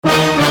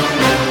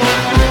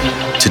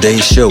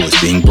Today's show is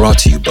being brought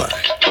to you by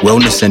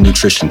wellness and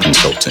nutrition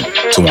consultant,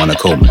 Tawana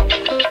Coleman.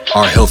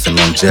 Our health and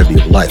longevity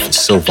of life is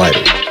so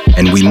vital,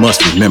 and we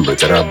must remember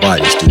that our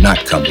bodies do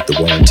not come with the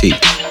warranty.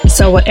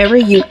 So whatever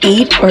you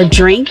eat or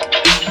drink,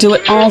 do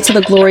it all to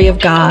the glory of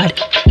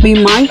God.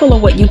 Be mindful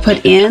of what you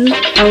put in,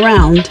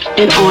 around,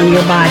 and on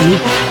your body.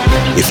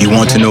 If you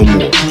want to know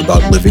more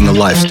about living a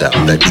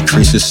lifestyle that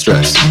decreases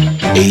stress,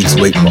 aids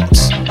weight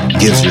loss,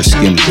 gives your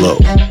skin glow,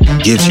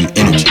 gives you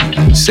energy,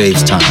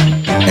 saves time,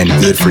 and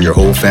good for your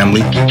whole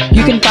family,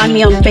 you can find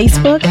me on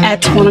Facebook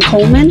at Tawana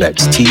Coleman.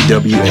 That's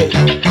TWANACOLEMAN.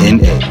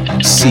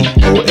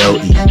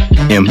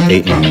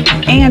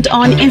 And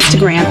on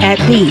Instagram at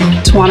the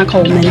Tawana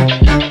Coleman.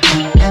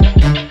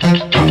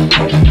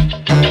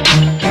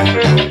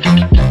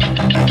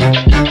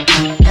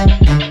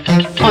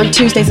 On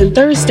Tuesdays and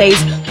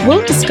Thursdays,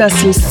 we'll discuss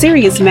some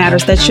serious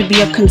matters that should be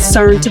of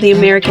concern to the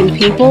American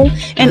people,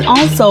 and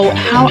also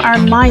how our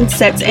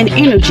mindsets and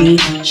energy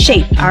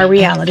shape our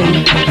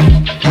reality.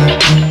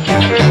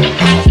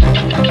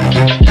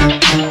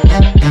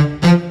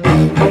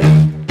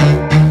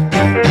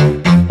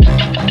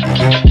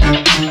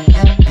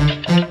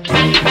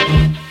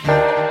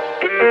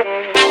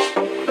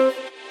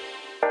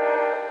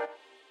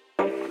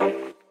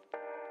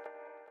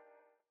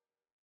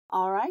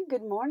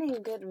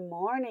 Good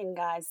morning,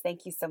 guys.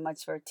 Thank you so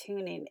much for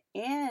tuning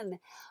in.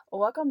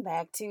 Welcome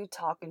back to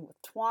Talking with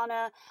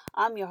Tawana.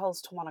 I'm your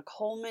host, Tawana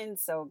Coleman.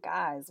 So,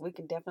 guys, we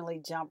can definitely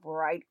jump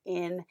right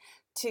in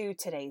to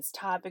today's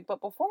topic.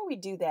 But before we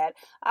do that,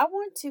 I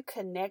want to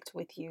connect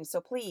with you. So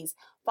please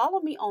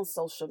follow me on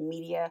social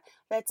media.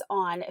 That's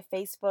on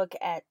Facebook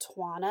at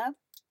Tawana,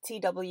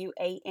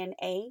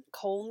 TWANA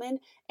Coleman,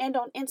 and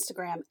on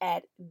Instagram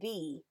at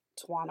the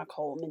Tawana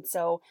Coleman.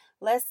 So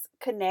let's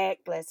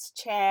connect, let's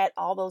chat,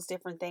 all those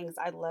different things.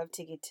 I'd love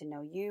to get to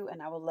know you,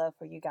 and I would love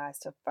for you guys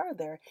to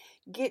further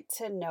get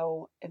to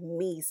know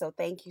me. So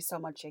thank you so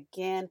much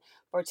again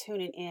for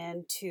tuning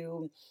in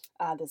to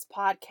this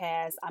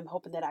podcast. I'm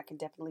hoping that I can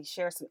definitely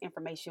share some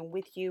information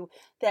with you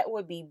that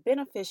would be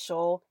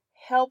beneficial,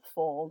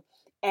 helpful,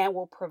 and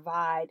will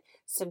provide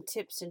some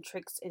tips and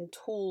tricks and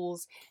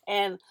tools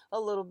and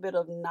a little bit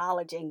of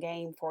knowledge and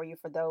game for you,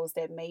 for those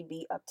that may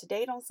be up to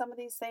date on some of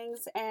these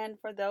things and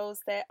for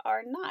those that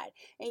are not,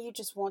 and you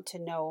just want to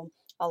know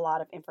a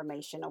lot of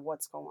information of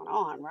what's going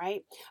on,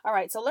 right? All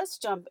right, so let's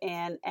jump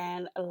in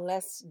and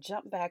let's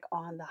jump back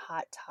on the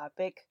hot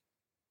topic,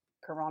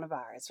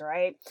 coronavirus,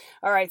 right?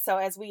 All right, so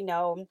as we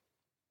know,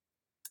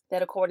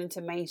 that according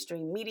to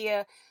mainstream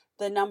media,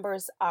 the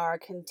numbers are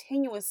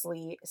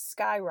continuously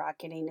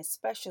skyrocketing,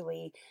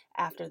 especially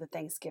after the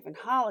Thanksgiving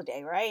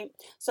holiday, right?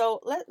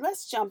 So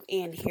let's jump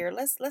in here.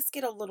 Let's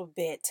get a little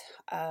bit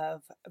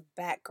of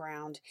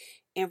background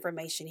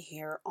information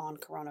here on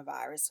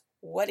coronavirus.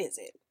 What is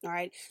it? All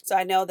right. So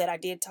I know that I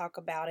did talk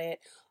about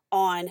it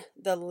on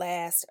the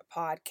last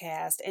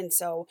podcast, and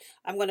so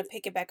I'm going to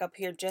pick it back up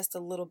here just a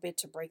little bit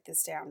to break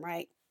this down,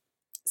 right?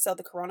 So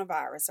the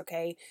coronavirus,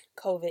 okay,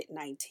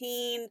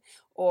 COVID-19,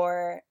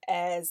 or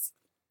as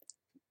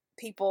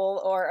people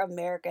or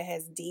America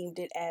has deemed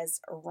it as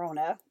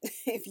Rona,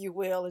 if you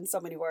will, in so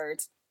many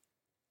words.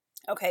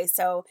 Okay,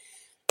 so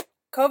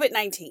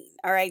COVID-19,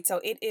 all right,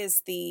 so it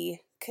is the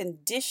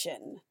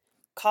condition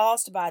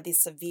caused by the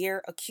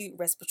severe acute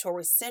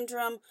respiratory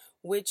syndrome,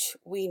 which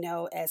we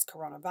know as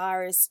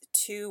coronavirus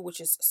 2, which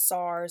is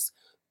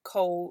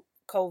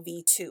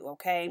SARS-CoV-2,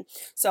 okay?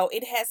 So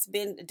it has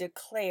been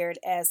declared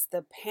as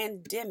the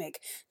pandemic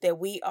that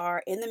we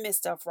are in the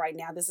midst of right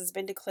now. This has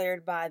been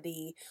declared by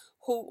the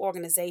WHO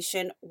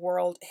organization,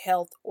 World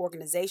Health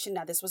Organization.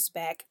 Now, this was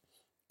back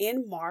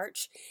in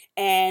March,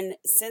 and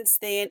since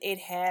then it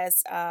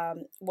has,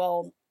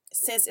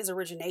 since its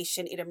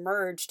origination, it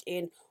emerged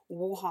in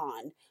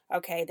Wuhan.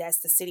 Okay, that's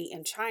the city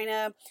in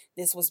China.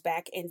 This was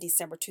back in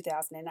December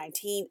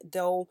 2019,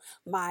 though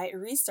my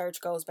research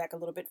goes back a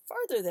little bit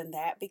further than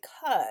that,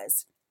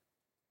 because,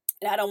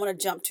 and I don't want to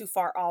jump too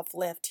far off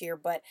left here,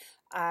 but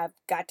I've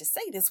got to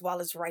say this while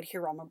it's right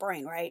here on my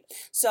brain, right?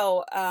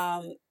 So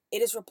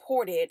it is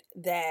reported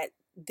that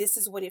this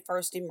is when it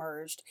first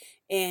emerged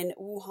in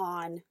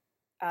Wuhan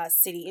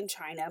city in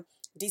China,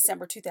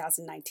 December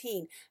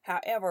 2019.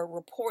 However,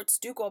 reports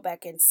do go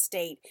back and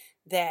state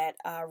that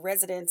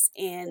residents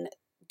in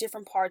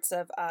different parts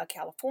of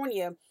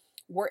California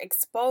were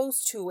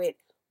exposed to it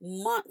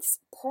months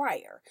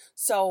prior.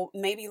 So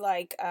maybe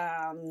like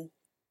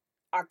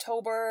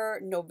October,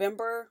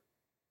 November,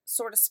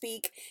 so to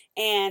speak,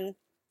 and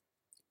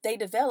they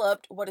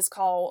developed what is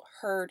called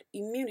herd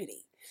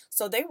immunity.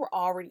 So they were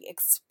already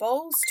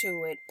exposed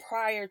to it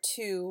prior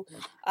to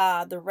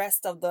the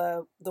rest of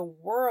the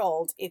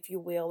world, if you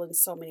will, in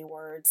so many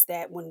words,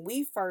 that when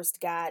we first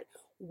got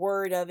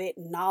word of it,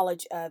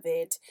 knowledge of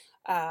it,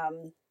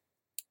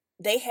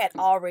 they had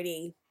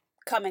already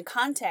come in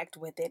contact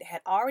with it,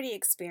 had already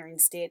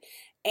experienced it,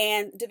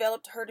 and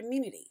developed herd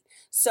immunity.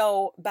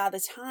 So by the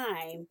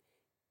time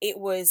it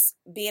was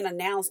being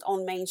announced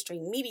on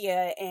mainstream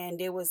media,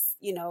 and it was,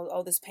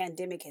 oh, this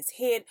pandemic has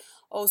hit.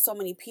 Oh, so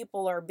many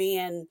people are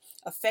being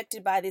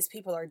affected by this.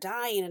 People are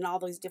dying and all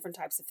these different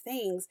types of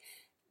things.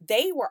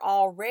 They were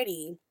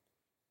already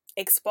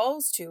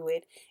exposed to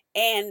it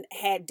and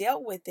had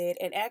dealt with it,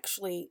 and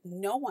actually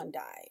no one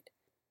died,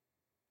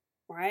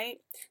 right?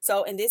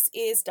 So, and this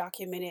is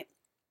documented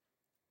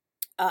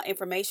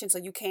information, so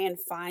you can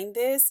find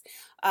this.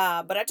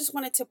 But I just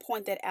wanted to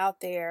point that out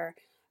there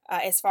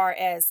as far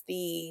as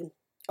the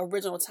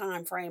original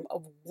time frame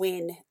of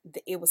when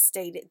it was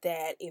stated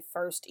that it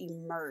first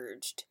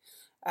emerged,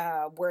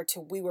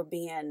 we were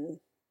being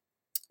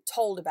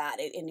told about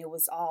it, and it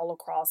was all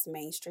across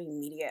mainstream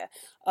media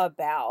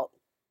about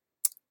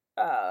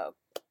uh,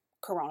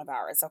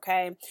 coronavirus.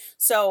 Okay,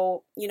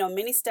 so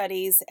many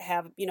studies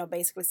have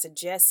basically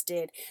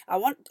suggested.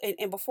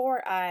 And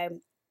before I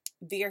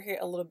veer here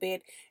a little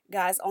bit,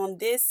 guys, on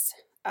this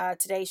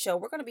today's show,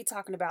 we're going to be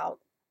talking about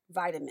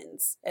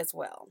vitamins as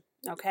well.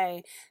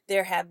 Okay,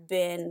 there have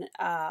been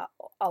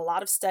a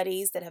lot of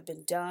studies that have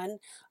been done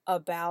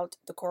about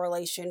the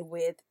correlation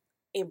with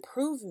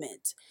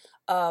improvement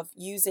of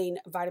using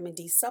vitamin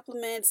D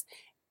supplements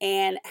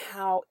and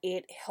how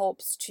it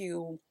helps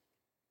to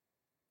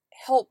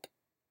help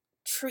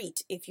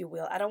treat, if you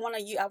will. I want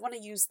to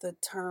use the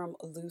term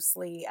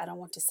loosely. I don't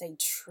want to say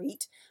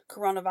treat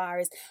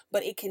coronavirus,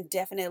 but it can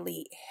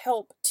definitely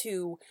help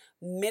to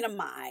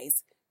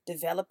minimize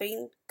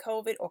developing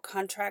COVID or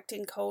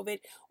contracting COVID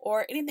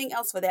or anything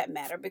else for that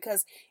matter.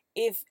 Because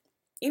if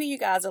any of you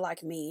guys are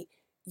like me,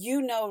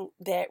 you know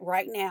that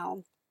right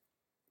now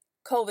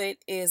COVID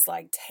is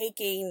like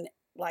taking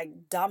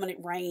like dominant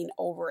reign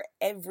over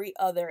every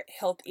other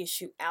health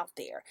issue out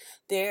there.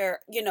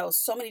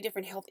 So many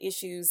different health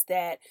issues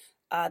that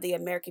the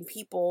American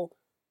people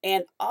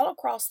and all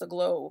across the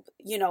globe,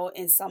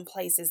 in some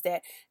places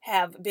that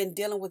have been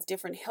dealing with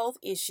different health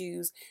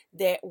issues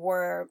that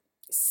were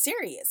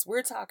serious.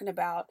 We're talking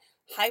about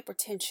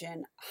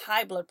hypertension,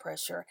 high blood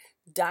pressure,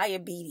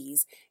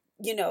 diabetes.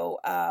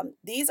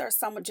 These are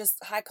some of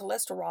just high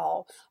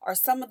cholesterol are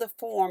some of the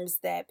forms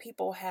that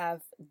people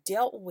have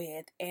dealt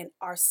with and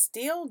are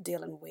still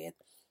dealing with,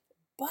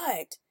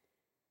 but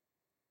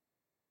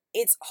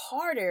it's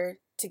harder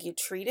to get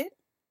treated.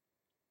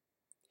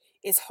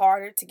 It's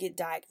harder to get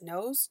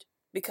diagnosed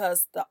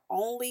because the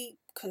only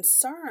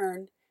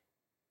concern,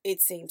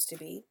 it seems to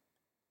be,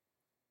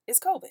 is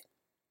COVID.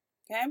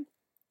 Okay.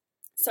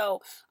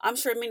 So I'm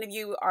sure many of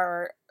you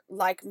are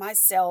like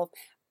myself.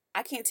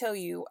 I can't tell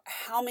you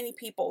how many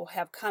people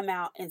have come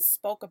out and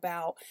spoke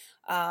about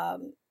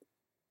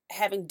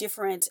having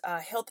different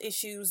health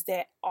issues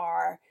that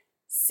are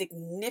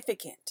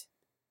significant.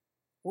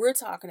 We're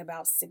talking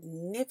about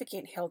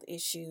significant health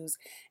issues,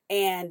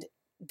 and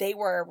they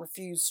were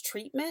refused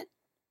treatment,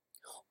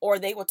 or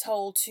they were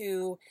told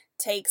to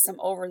take some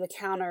over the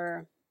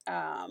counter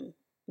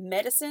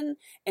medicine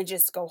and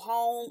just go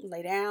home,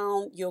 lay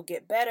down, you'll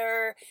get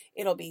better,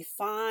 it'll be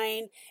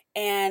fine.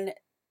 And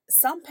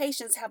some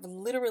patients have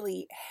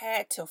literally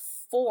had to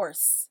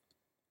force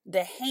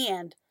the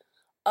hand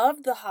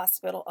of the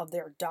hospital, of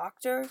their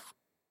doctor,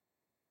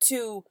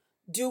 to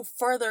do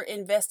further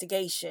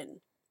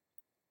investigation,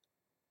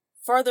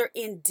 further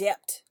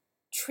in-depth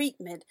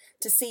treatment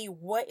to see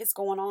what is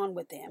going on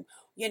with them.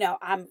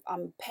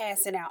 I'm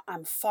passing out,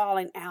 I'm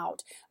falling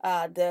out.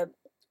 The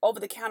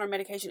over-the-counter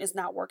medication is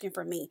not working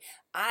for me.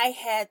 I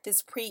had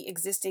this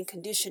pre-existing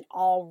condition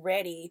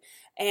already,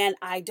 and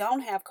I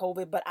don't have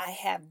COVID, but I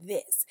have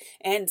this,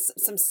 and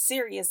some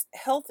serious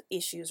health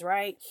issues,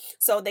 right?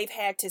 So they've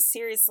had to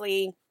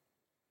seriously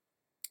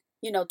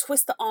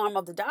twist the arm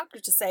of the doctor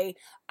to say,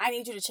 I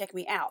need you to check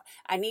me out.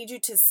 I need you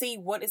to see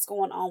what is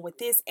going on with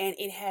this. And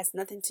it has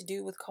nothing to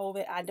do with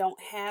COVID. I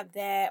don't have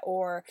that.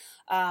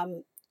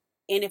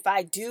 And if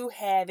I do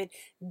have it,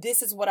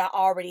 this is what I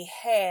already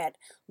had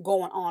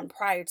going on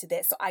prior to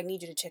that. So I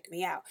need you to check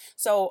me out.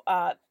 So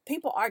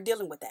people are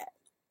dealing with that.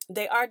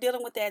 They are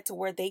dealing with that to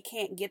where they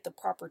can't get the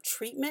proper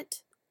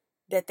treatment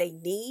that they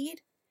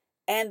need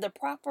and the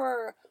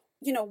proper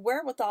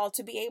wherewithal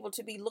to be able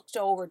to be looked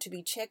over, to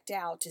be checked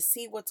out, to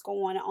see what's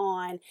going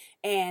on,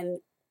 and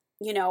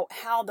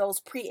how those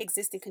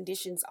pre-existing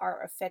conditions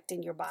are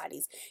affecting your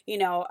bodies.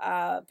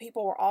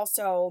 People were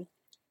also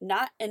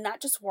not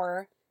just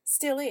were,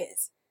 still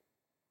is.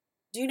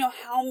 Do you know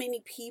how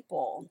many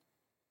people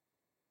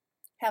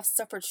have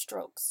suffered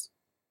strokes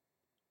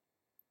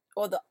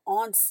or the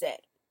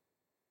onset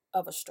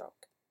of a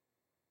stroke?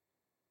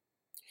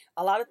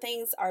 A lot of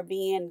things are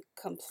being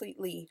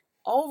completely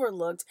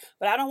overlooked,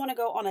 but I don't want to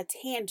go on a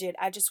tangent.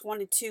 I just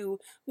wanted to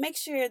make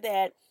sure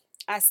that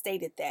I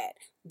stated that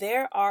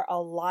there are a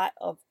lot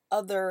of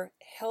other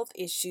health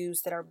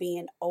issues that are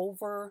being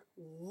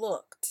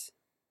overlooked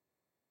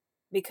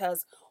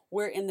because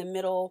we're in the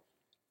middle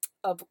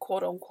of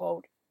quote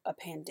unquote a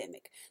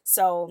pandemic.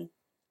 So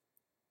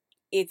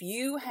if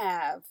you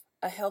have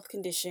a health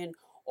condition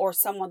or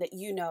someone that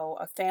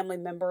a family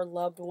member,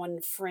 loved one,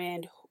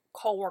 friend,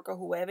 coworker,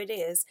 whoever it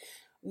is,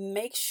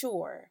 make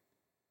sure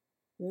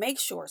make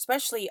sure,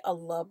 especially a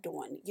loved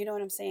one, you know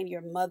what I'm saying?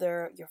 Your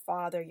mother, your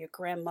father, your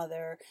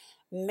grandmother,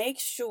 make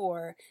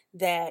sure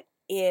that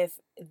if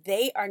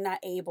they are not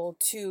able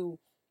to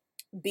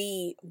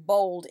be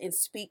bold and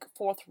speak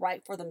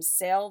forthright for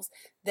themselves,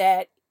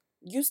 that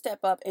you step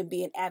up and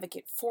be an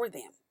advocate for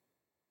them.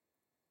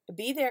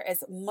 Be there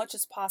as much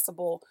as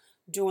possible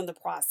during the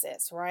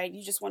process, right?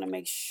 You just want to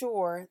make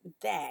sure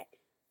that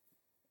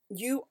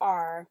you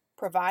are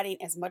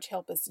providing as much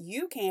help as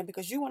you can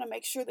because you want to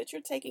make sure that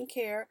you're taking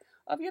care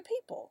of your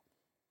people.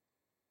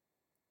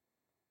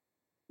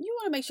 You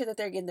want to make sure that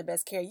they're getting the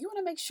best care. You want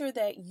to make sure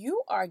that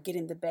you are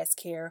getting the best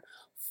care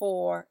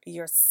for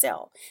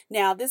yourself.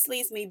 Now, this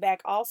leads me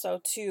back also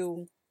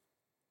to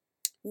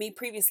me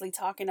previously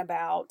talking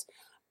about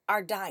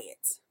our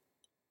diets,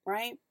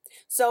 right?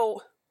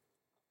 So,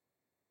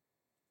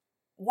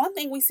 one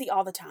thing we see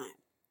all the time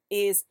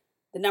is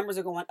the numbers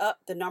are going up,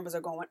 the numbers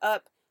are going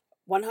up.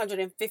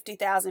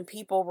 150,000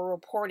 people were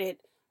reported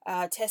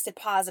tested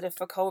positive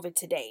for COVID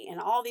today, and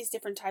all these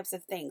different types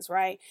of things,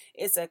 right?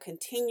 It's a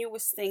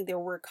continuous thing that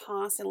we're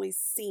constantly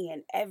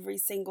seeing every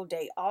single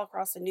day, all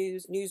across the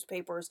news,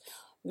 newspapers,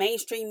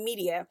 mainstream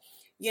media,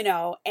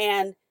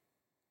 and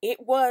it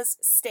was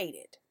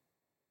stated.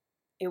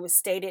 It was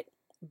stated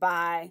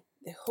by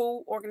the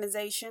WHO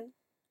organization.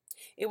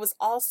 It was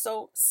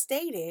also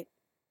stated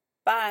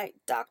by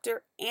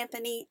Dr.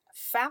 Anthony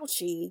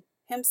Fauci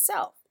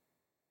himself,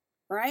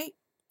 right?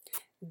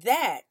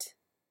 That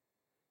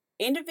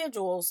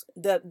individuals,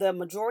 the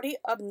majority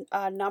of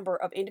number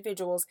of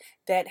individuals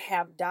that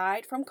have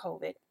died from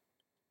COVID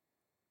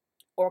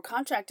or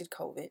contracted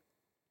COVID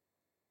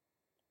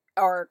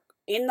or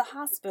in the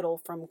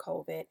hospital from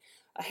COVID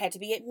had to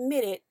be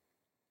admitted,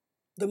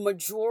 the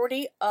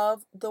majority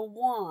of the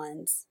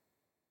ones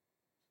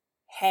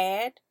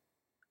had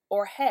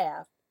or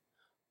have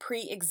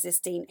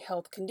pre-existing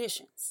health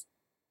conditions,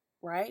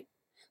 right?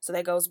 So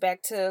that goes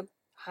back to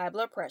high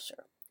blood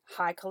pressure,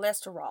 high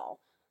cholesterol,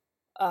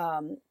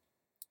 um,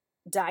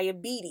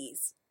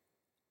 diabetes,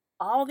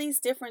 all these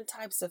different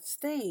types of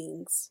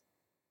things.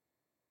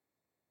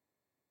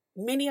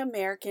 Many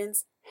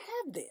Americans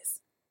have this.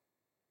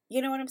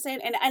 You know what I'm saying?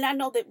 And I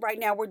know that right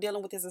now we're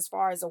dealing with this as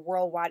far as a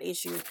worldwide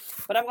issue,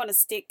 but I'm going to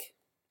stick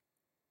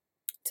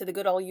to the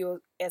good old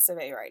US of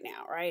A right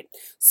now, right?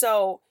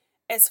 So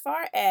as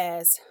far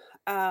as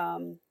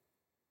the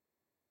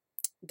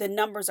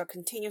numbers are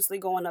continuously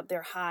going up,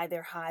 they're high,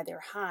 they're high,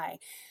 they're high.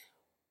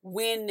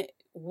 When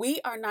we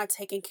are not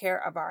taking care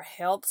of our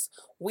healths,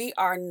 we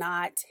are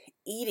not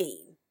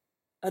eating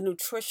a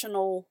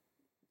nutritional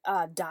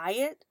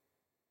diet,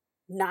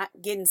 not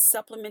getting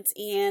supplements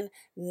in,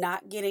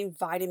 not getting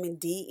vitamin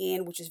D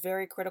in, which is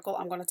very critical.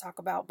 I'm going to talk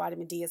about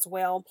vitamin D as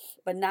well,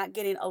 but not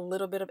getting a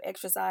little bit of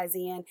exercise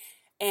in.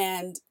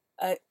 And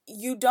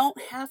you don't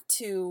have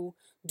to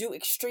do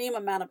extreme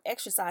amount of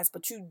exercise,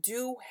 but you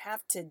do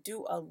have to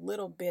do a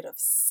little bit of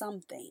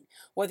something.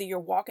 Whether you're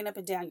walking up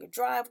and down your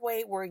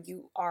driveway, where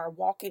you are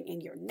walking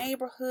in your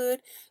neighborhood,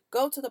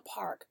 go to the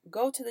park,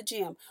 go to the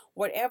gym,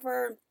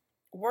 whatever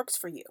works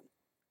for you.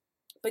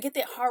 But get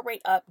that heart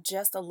rate up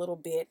just a little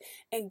bit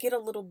and get a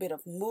little bit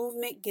of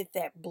movement, get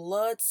that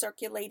blood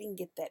circulating,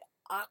 get that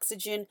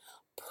oxygen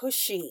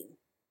pushing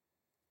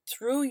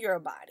through your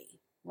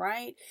body,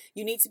 right?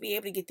 You need to be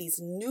able to get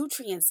these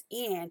nutrients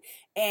in.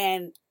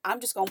 And I'm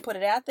just going to put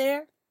it out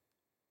there.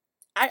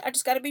 I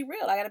just got to be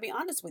real. I got to be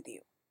honest with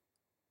you.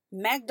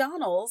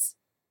 McDonald's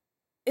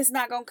is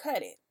not going to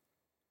cut it.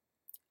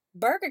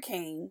 Burger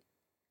King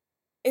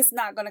is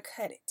not going to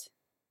cut it.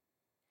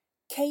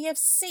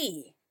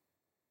 KFC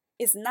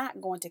is not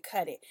going to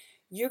cut it.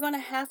 You're going to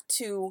have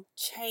to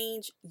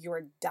change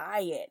your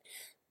diet.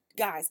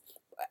 Guys,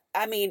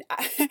 I mean,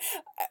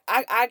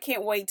 I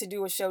can't wait to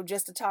do a show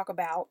just to talk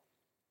about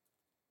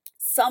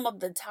some of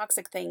the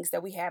toxic things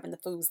that we have in the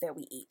foods that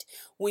we eat.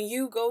 When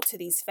you go to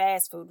these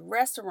fast food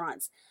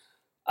restaurants,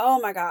 oh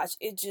my gosh,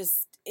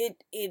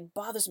 it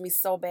bothers me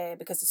so bad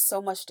because there's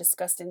so much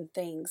disgusting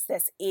things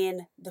that's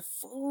in the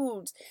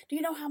foods. Do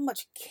you know how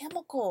much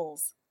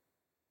chemicals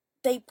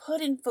they put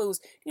in foods?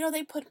 You know,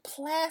 they put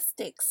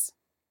plastics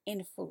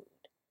in food.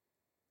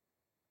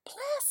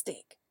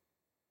 Plastic.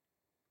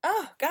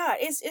 Oh God,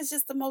 it's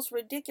just the most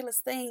ridiculous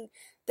thing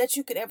that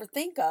you could ever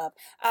think of.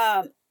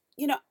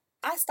 You know,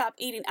 I stopped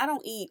eating. I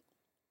don't eat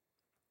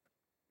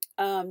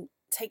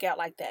takeout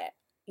like that,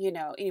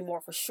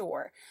 anymore for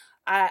sure.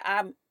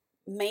 I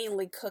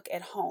mainly cook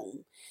at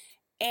home.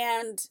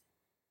 And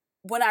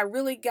when I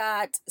really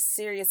got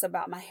serious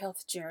about my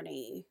health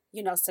journey,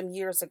 some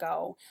years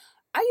ago,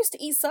 I used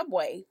to eat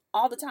Subway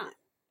all the time,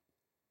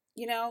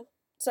 you know?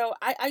 So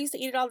I used to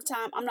eat it all the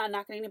time. I'm not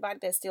knocking anybody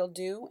that still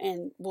do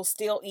and will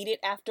still eat it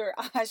after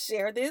I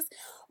share this.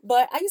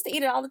 But I used to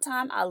eat it all the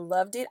time. I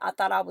loved it. I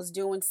thought I was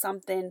doing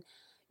something,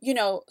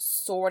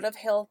 sort of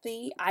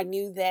healthy. I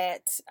knew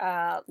that,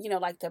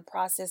 like the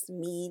processed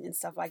meat and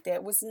stuff like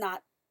that was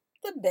not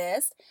the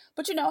best.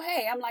 But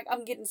hey,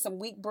 I'm getting some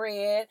wheat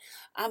bread.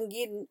 I'm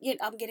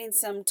getting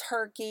some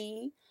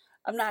turkey.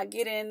 I'm not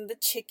getting the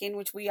chicken,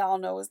 which we all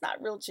know is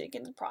not real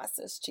chicken, it's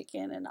processed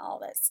chicken and all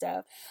that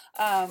stuff.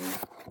 Um,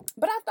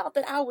 but I thought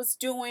that I was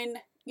doing,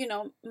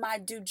 my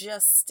due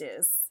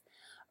justice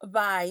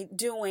by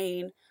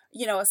doing,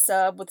 a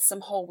sub with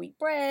some whole wheat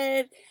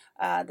bread,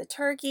 the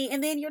turkey,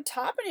 and then you're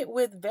topping it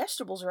with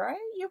vegetables, right?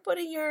 You're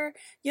putting your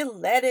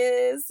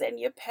lettuce and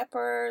your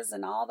peppers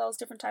and all those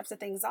different types of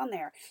things on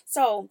there.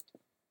 So,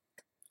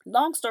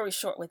 long story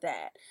short with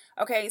that.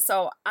 Okay,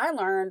 so I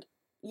learned,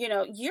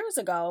 years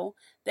ago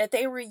that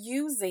they were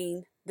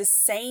using the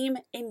same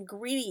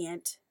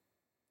ingredient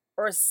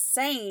or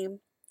same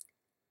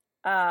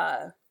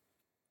uh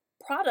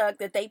product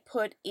that they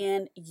put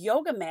in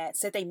yoga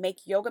mats that they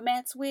make yoga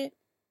mats with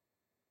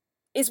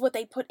is what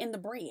they put in the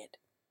bread.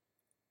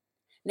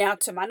 Now,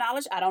 to my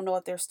knowledge, I don't know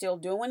if they're still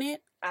doing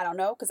it. I don't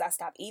know because I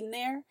stopped eating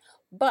there.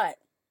 But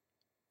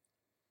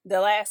the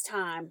last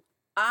time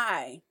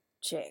I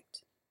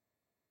checked,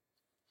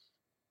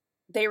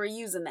 they were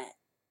using that.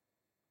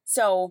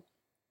 So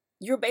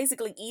you're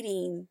basically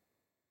eating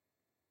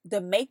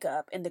the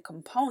makeup and the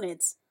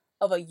components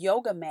of a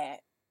yoga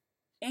mat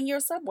in your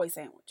Subway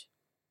sandwich.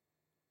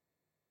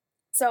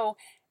 So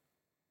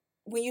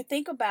when you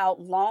think about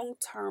long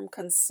term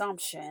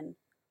consumption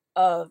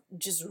of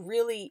just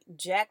really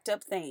jacked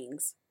up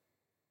things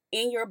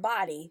in your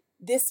body,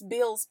 this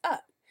builds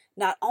up.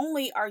 Not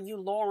only are you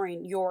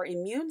lowering your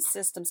immune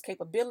system's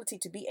capability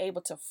to be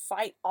able to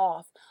fight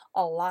off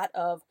a lot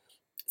of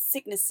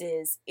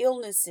sicknesses,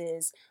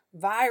 illnesses,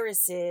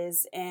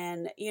 viruses,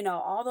 and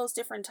all those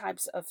different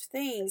types of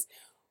things,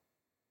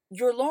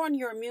 you're lowering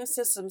your immune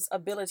system's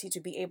ability to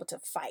be able to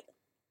fight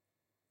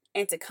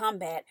and to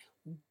combat.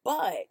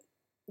 But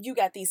you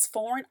got these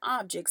foreign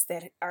objects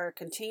that are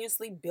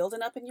continuously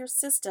building up in your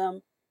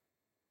system.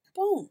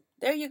 Boom,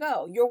 there you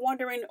go. You're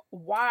wondering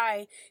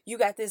why you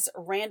got this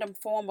random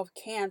form of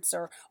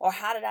cancer, or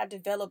how did I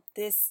develop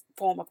this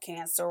form of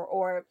cancer,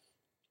 or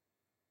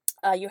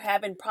you're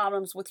having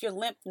problems with your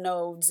lymph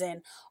nodes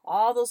and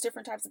all those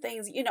different types of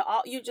things.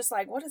 You're just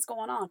like, what is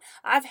going on?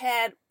 I've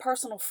had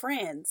personal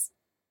friends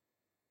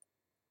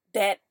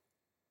that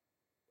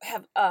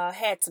have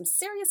had some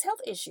serious health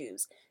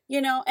issues,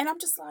 and I'm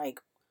just like,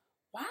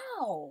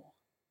 wow.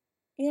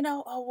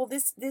 Oh well,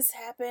 this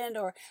happened,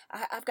 or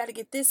I've got to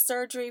get this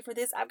surgery for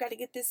this. I've got to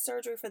get this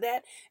surgery for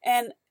that,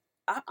 and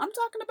I'm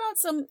talking about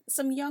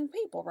some young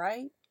people,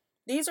 right?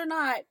 These are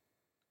not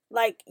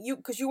like you,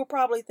 because you would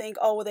probably think,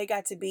 oh, well, they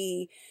got to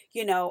be,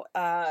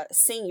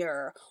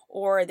 senior,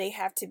 or they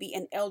have to be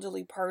an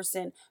elderly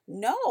person.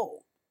 No.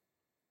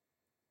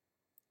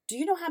 Do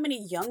you know how many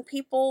young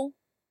people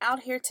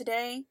out here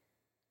today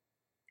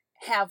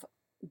have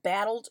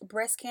battled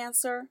breast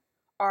cancer,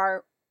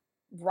 are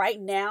right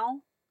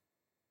now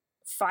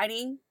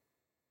fighting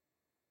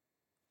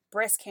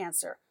breast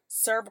cancer,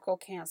 cervical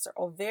cancer,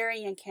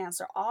 ovarian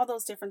cancer, all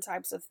those different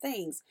types of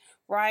things,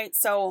 right?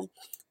 So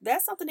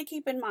that's something to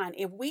keep in mind.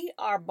 If we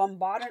are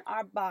bombarding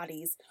our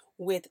bodies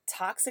with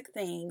toxic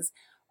things,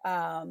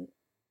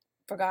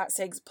 for God's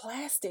sakes,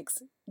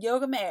 plastics,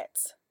 yoga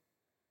mats,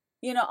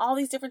 all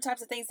these different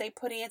types of things they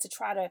put in to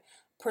try to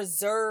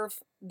preserve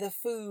the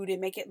food and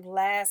make it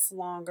last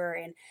longer.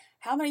 And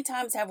how many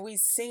times have we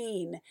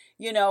seen,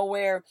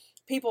 where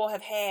people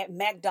have had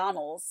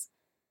McDonald's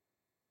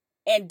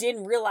and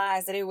didn't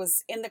realize that it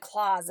was in the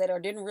closet, or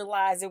didn't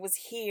realize it was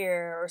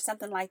here, or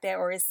something like that,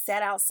 or it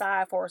sat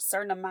outside for a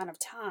certain amount of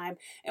time.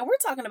 And we're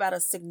talking about a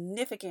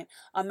significant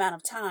amount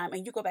of time,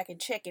 and you go back and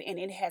check it and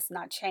it has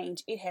not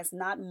changed. It has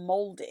not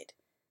molded.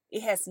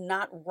 It has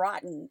not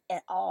rotten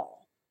at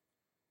all.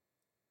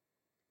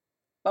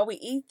 But we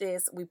eat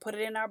this, we put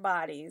it in our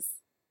bodies.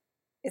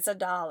 It's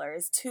 $1,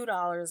 it's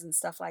 $2 and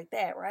stuff like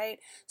that, right?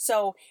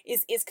 So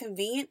it's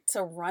convenient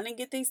to run and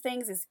get these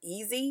things. It's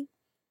easy,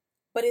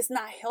 but it's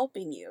not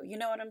helping you. You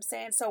know what I'm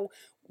saying? So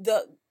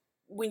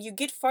when you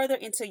get further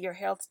into your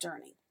health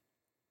journey,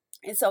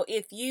 and so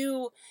if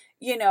you,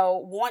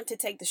 want to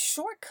take the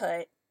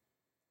shortcut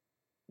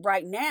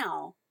right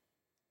now,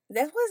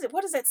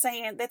 what is that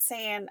saying? That's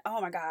saying, oh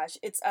my gosh,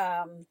 it's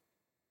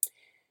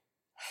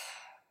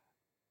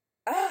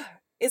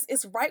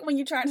it's right when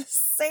you're trying to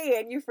say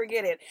it, you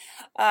forget it.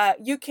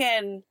 You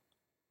can,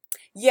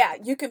 yeah,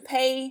 you can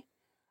pay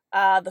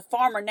the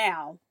farmer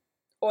now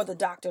or the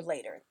doctor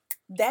later.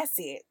 That's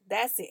it.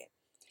 That's it.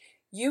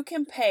 You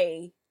can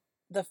pay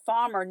the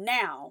farmer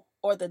now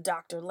or the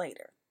doctor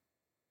later.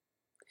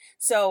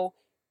 So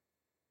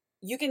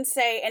you can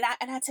say, and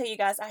I tell you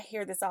guys, I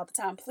hear this all the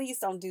time. Please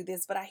don't do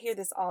this, but I hear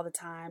this all the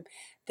time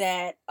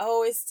that,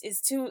 oh,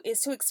 it's too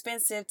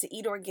expensive to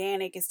eat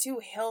organic. It's too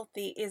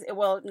healthy.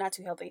 Well, not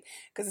too healthy,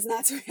 because it's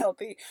not too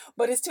healthy,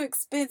 but it's too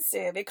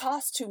expensive. It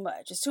costs too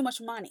much. It's too much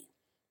money,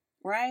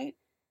 right?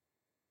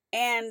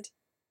 And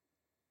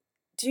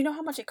do you know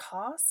how much it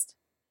costs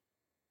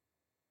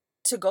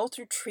to go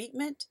through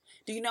treatment?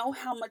 Do you know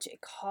how much it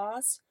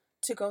costs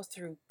to go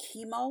through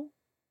chemo?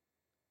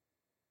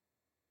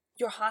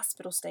 Your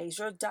hospital stays,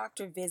 your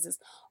doctor visits,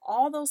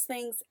 all those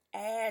things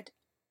add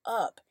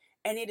up,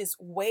 and it is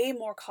way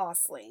more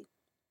costly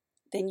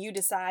than you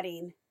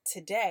deciding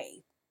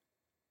today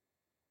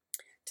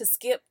to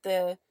skip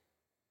the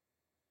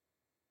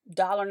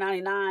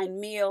 $1.99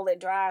 meal at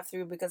drive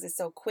through because it's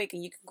so quick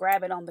and you can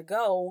grab it on the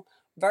go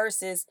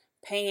versus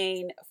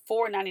paying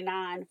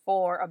 $4.99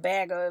 for a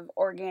bag of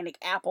organic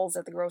apples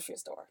at the grocery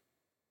store.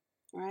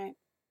 Right?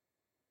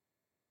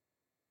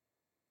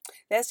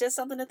 That's just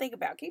something to think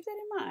about. Keep that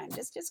in mind.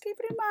 Just keep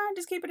it in mind.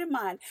 Just keep it in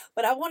mind.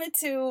 But I wanted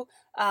to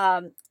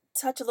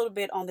touch a little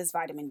bit on this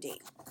vitamin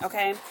D.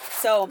 Okay,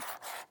 so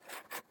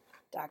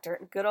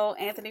Dr. Good old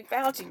Anthony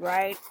Fauci,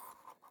 right?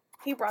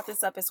 He brought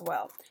this up as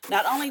well.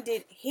 Not only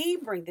did he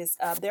bring this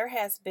up, there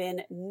has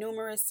been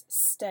numerous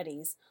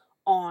studies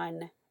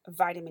on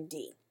vitamin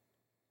D.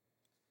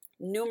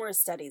 Numerous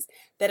studies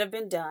that have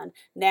been done.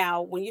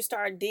 Now, when you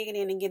start digging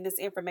in and getting this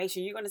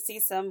information, you're going to see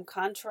some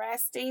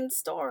contrasting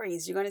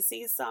stories. You're going to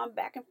see some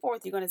back and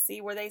forth. You're going to see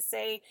where they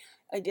say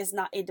it does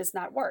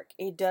not work.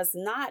 It does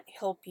not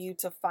help you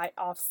to fight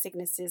off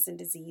sicknesses and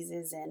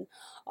diseases and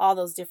all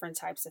those different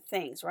types of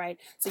things, right?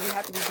 So you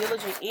have to be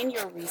diligent in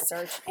your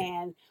research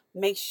and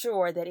make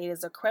sure that it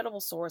is a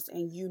credible source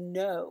and you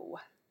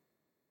know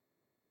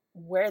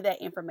where that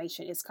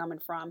information is coming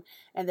from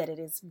and that it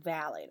is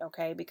valid,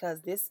 okay?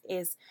 Because this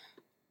is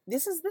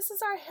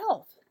our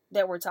health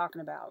that we're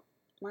talking about,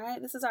 right?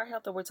 This is our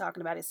health that we're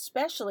talking about,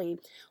 especially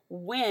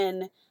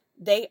when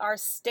they are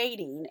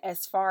stating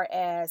as far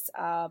as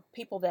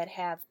people that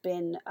have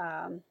been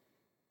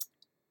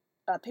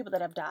people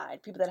that have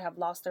died, people that have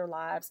lost their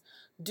lives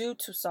due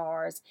to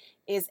SARS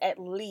is at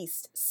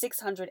least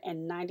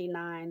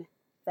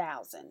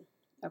 699,000.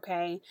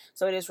 Okay,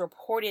 so it is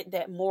reported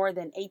that more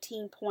than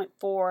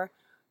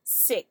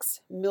 18.46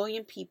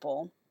 million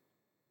people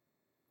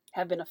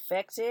have been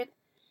affected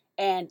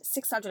and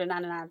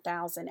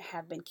 699,000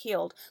 have been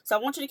killed. So I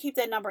want you to keep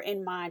that number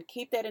in mind.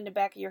 Keep that in the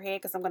back of your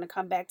head because I'm going to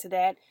come back to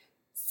that.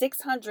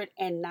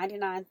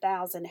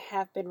 699,000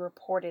 have been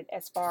reported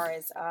as far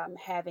as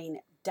having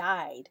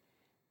died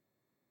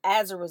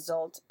as a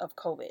result of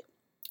COVID-19.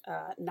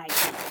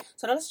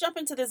 So now let's jump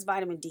into this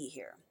vitamin D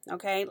here.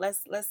 Okay,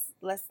 let's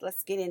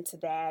get into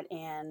that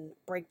and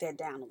break that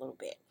down a little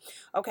bit.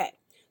 Okay,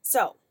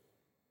 so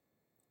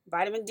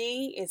vitamin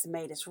D is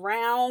made its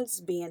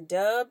rounds, being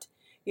dubbed,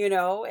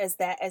 as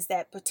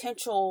that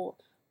potential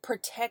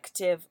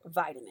protective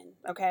vitamin.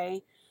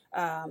 Okay,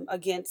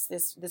 against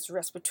this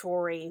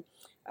respiratory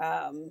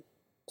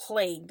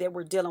plague that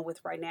we're dealing with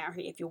right now,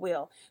 if you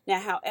will. Now,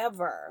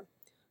 however,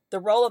 the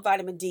role of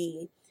vitamin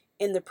D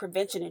in the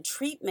prevention and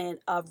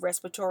treatment of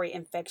respiratory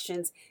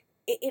infections,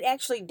 it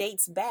actually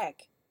dates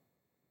back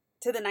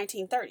to the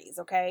 1930s,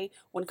 okay?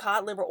 When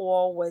cod liver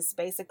oil was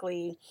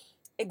basically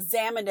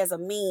examined as a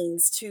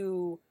means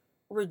to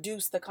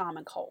reduce the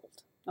common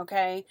cold,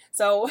 okay?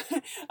 So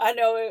I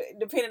know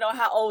depending on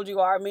how old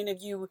you are, many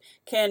of you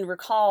can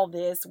recall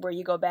this where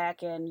you go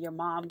back and your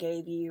mom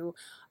gave you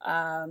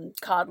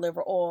cod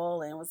liver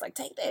oil and was like,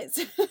 take this,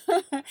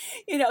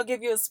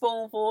 give you a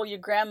spoonful, your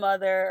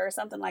grandmother or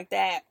something like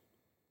that.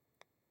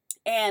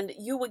 And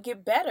you would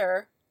get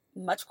better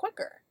much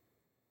quicker.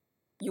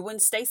 You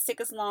wouldn't stay sick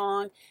as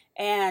long,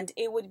 and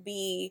it would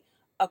be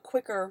a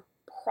quicker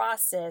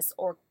process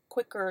or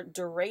quicker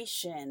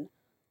duration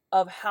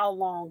of how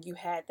long you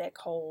had that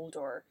cold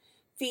or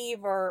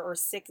fever or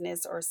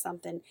sickness or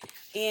something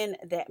in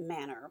that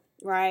manner,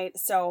 right?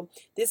 So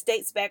this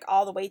dates back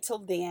all the way till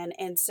then.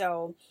 And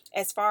so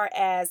as far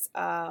as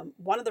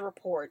one of the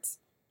reports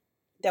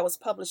that was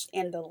published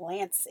in the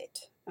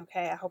Lancet,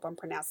 okay, I hope I'm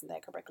pronouncing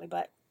that correctly,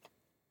 but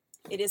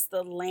it is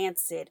the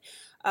Lancet.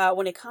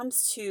 When it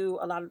comes to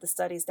a lot of the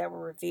studies that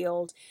were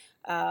revealed,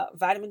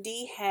 vitamin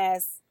D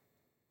has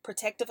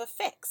protective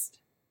effects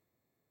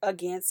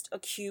against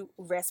acute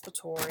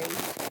respiratory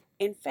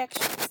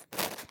infections.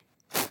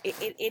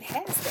 It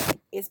has that.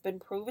 It's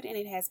been proven and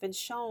it has been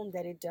shown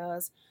that it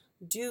does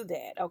do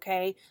that.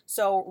 Okay,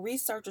 so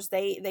researchers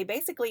they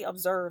basically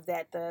observe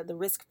that the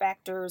risk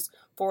factors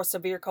for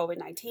severe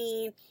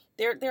COVID-19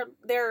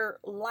 they're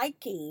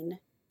liking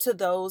to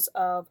those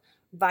of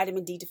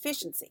vitamin D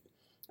deficiency.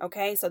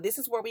 Okay, so this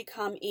is where we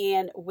come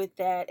in with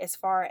that as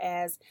far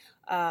as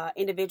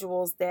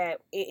individuals that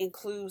it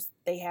includes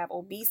they have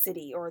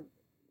obesity or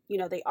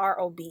they are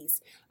obese,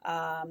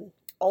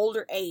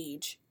 older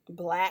age,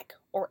 Black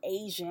or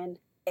Asian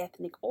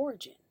ethnic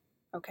origin.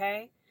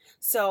 Okay,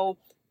 so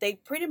they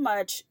pretty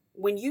much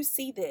when you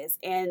see this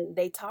and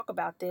they talk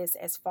about this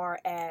as far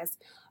as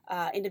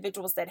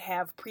individuals that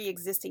have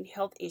pre-existing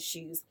health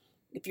issues,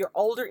 if you're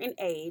older in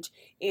age,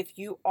 if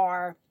you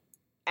are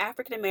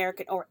African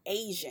American or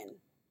Asian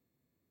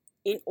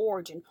in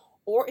origin,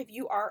 or if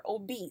you are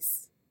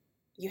obese,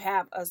 you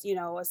have a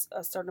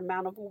certain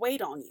amount of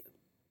weight on you.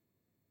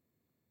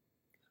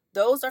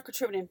 Those are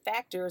contributing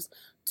factors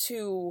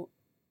to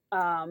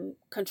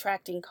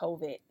contracting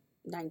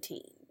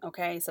COVID-19.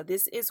 Okay, so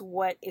this is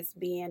what is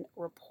being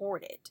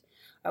reported.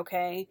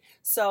 Okay,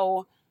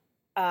 so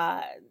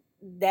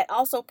that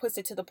also puts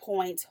it to the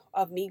point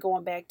of me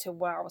going back to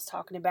where I was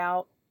talking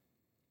about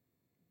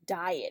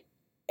diet,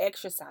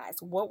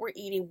 exercise, what we're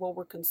eating, what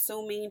we're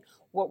consuming,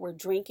 what we're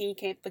drinking. You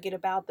can't forget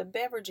about the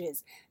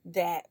beverages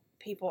that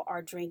people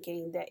are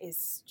drinking that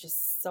is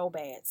just so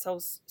bad, so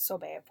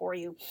bad for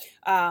you.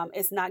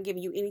 It's not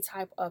giving you any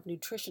type of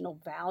nutritional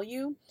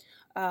value,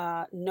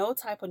 no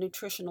type of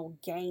nutritional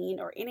gain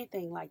or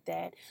anything like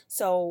that.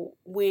 So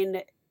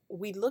when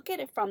we look at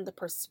it from the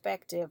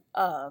perspective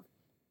of,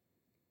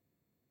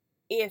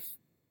 if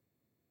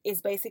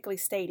it's basically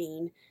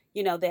stating,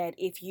 that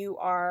if you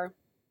are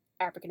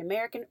African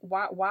American,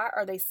 why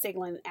are they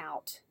signaling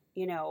out,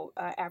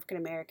 African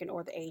American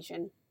or the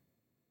Asian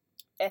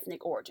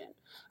ethnic origin?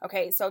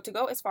 Okay, so to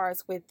go as far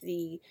as with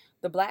the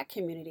Black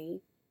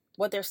community,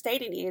 what they're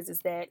stating is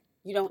that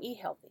you don't eat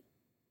healthy.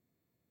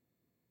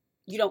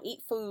 You don't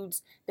eat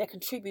foods that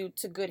contribute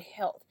to good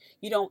health.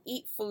 You don't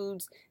eat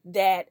foods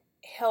that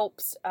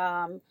helps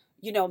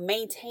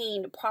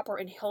maintain proper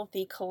and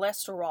healthy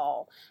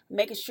cholesterol,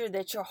 making sure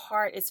that your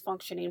heart is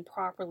functioning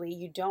properly.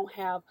 You don't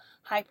have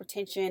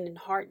hypertension and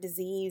heart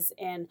disease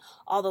and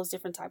all those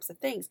different types of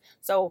things.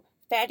 So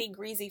fatty,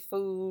 greasy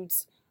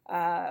foods,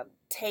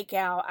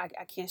 takeout.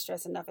 I can't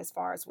stress enough as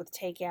far as with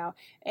takeout,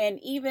 and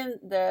even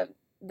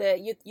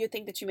you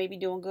think that you may be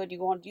doing good.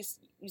 You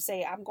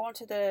say, I go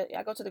to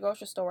the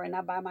grocery store and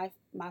I buy my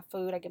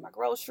food. I get my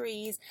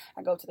groceries.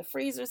 I go to the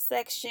freezer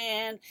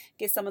section,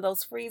 get some of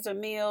those freezer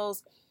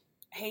meals.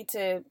 Hate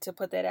to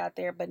put that out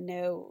there, but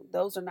no,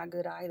 those are not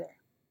good either.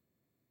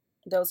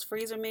 Those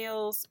freezer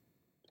meals,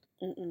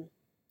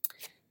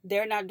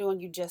 they're not doing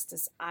you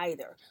justice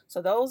either.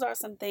 So those are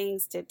some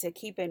things to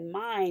keep in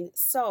mind.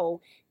 So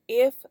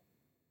if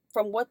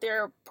from what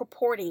they're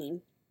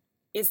purporting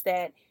is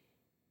that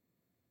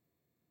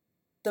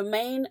the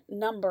main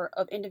number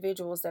of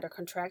individuals that are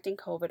contracting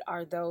COVID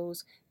are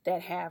those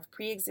that have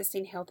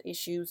pre-existing health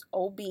issues,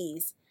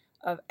 obese,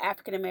 of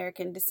African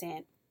American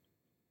descent,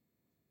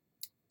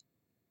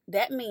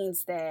 that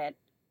means that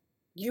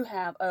you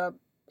have a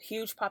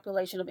huge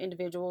population of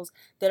individuals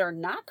that are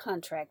not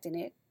contracting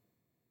it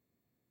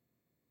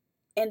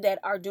and that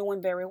are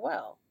doing very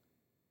well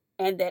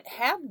and that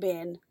have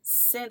been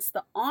since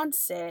the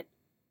onset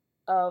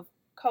of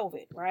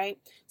COVID, right?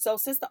 So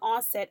since the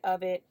onset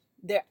of it,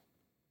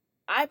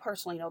 I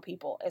personally know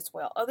people as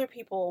well. Other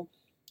people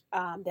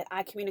that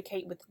I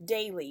communicate with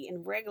daily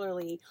and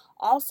regularly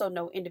also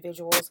know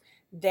individuals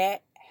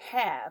that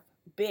have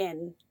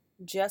been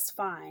just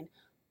fine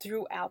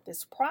throughout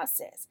this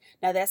process.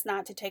 Now, that's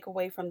not to take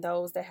away from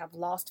those that have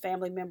lost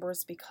family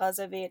members because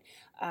of it.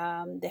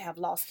 They have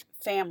lost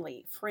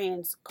family,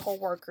 friends,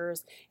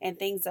 co-workers, and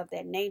things of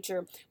that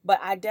nature. But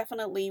I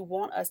definitely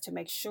want us to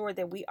make sure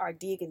that we are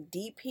digging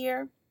deep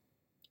here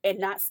and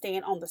not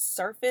staying on the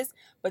surface,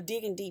 but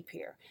digging deep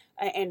here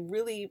and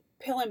really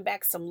peeling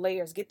back some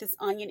layers. Get this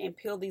onion and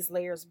peel these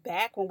layers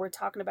back when we're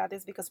talking about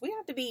this, because we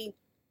got to be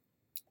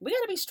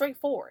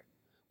straightforward.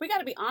 We got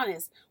to be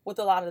honest with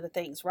a lot of the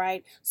things,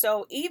 right?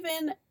 So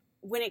even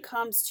when it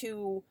comes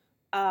to,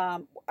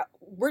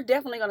 we're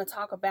definitely going to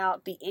talk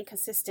about the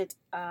inconsistent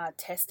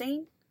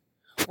testing.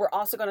 We're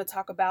also going to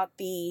talk about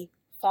the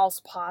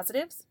false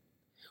positives.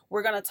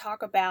 We're going to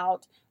talk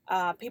about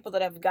people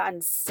that have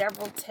gotten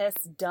several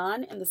tests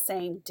done in the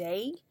same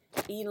day.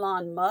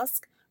 Elon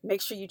Musk,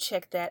 make sure you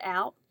check that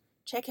out.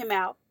 Check him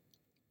out.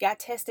 Got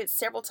tested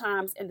several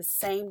times in the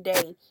same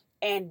day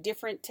and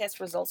different test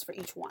results for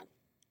each one.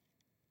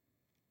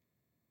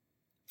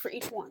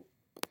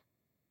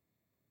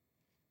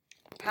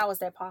 How is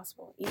that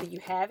possible? Either you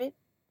have it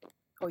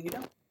or you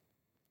don't.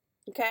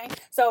 Okay,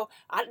 so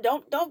I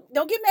don't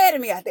get mad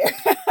at me out there.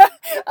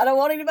 I don't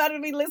want anybody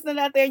to be listening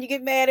out there and you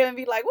get mad at me and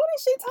be like, what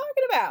is she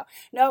talking about?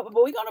 No, but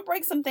we're going to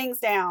break some things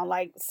down,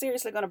 like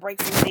seriously going to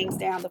break some things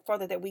down the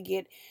further that we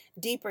get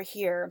deeper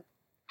here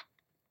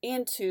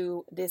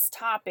into this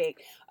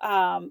topic.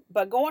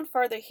 But going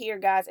further here,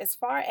 guys, as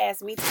far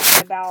as me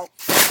talking about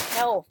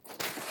health,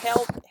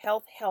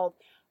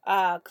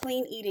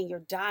 clean eating, your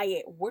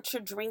diet, what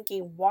you're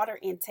drinking, water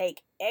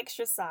intake,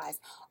 exercise,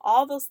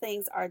 all those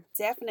things are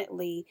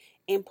definitely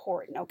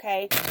important.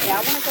 Okay, now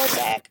I want to go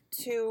back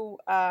to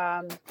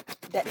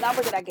that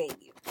number that I gave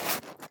you,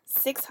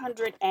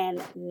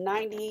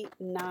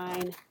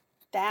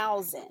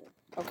 699,000.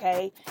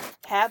 Okay,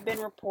 have been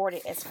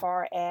reported as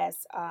far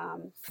as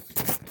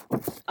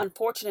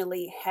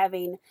unfortunately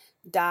having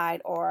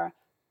died or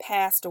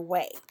passed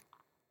away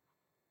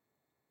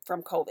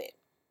from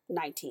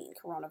COVID-19,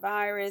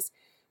 coronavirus,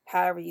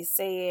 however you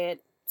say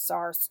it,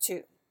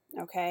 SARS-2.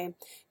 Okay,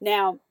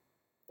 now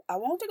I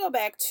want to go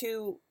back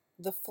to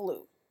the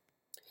flu.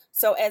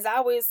 So as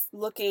I was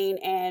looking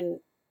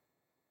and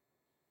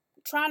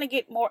trying to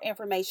get more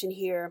information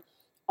here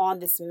on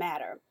this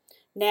matter,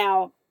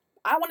 now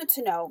I wanted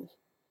to know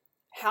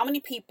how many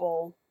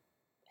people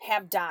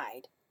have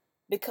died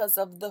because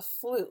of the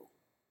flu.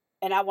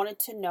 And I wanted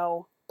to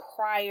know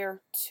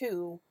prior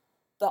to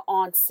the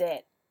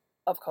onset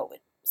of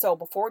COVID. So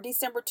before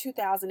December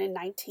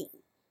 2019.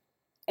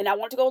 And I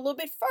want to go a little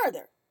bit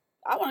further.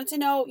 I wanted to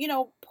know,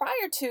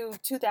 prior to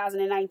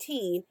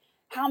 2019,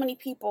 how many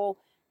people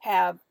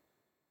have,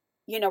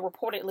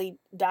 reportedly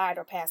died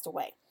or passed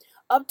away.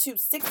 Up to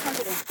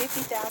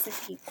 650,000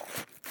 people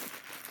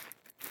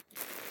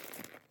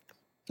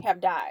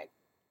have died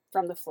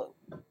from the flu.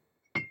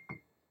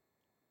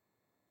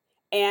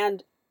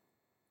 And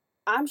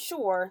I'm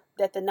sure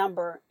that the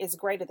number is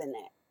greater than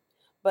that.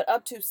 But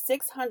up to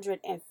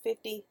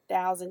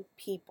 650,000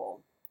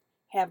 people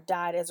have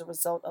died as a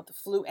result of the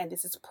flu. And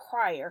this is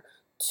prior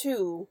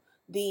to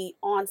the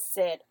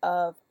onset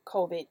of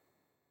COVID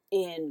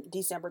in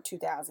December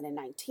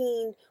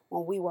 2019,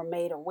 when we were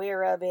made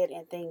aware of it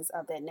and things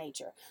of that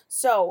nature.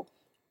 So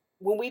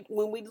when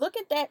we look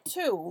at that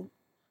too,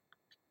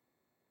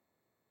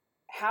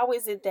 how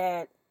is it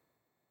that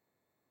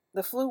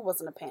the flu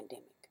wasn't a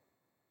pandemic?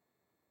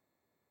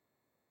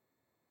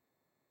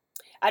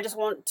 I just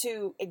want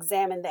to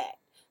examine that.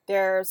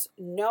 There's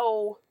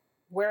no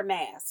wear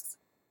masks,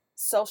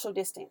 social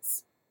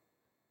distance,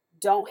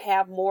 don't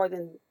have more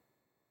than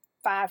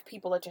 5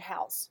 people at your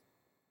house,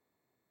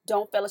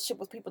 don't fellowship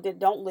with people that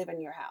don't live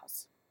in your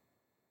house,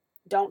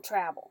 don't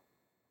travel,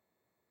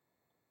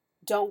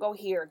 don't go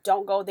here,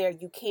 don't go there,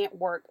 you can't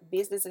work,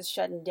 businesses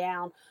shutting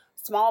down,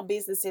 small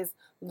businesses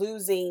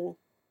losing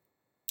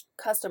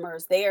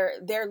customers, they're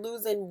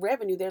losing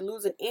revenue, they're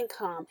losing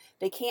income,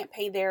 they can't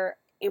pay their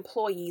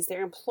employees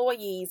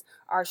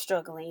are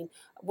struggling.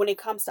 When it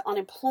comes to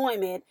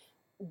unemployment,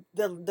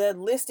 the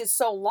list is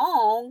so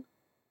long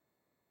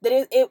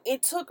that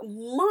it took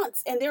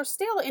months, and there's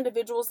still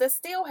individuals that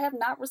still have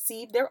not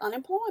received their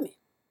unemployment.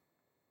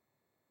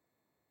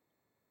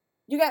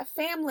 You got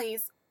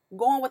families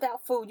going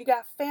without food. You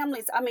got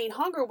families, I mean,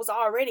 hunger was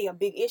already a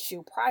big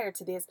issue prior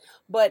to this,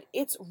 but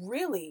it's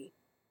really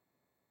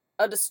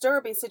a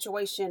disturbing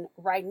situation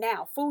right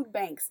now. Food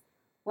banks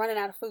running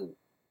out of food.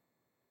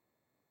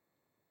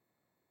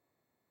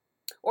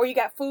 Or you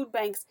got food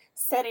banks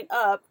setting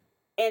up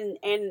and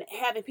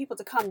having people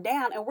to come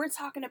down, and we're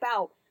talking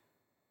about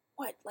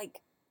what,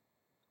 like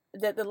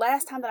the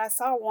last time that I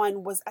saw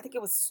one was, I think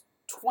it was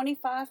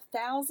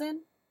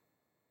 25,000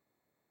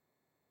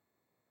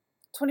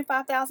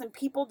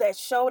 people that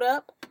showed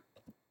up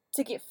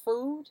to get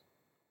food.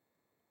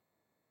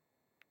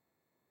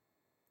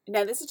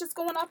 Now, this is just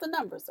going off the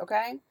numbers,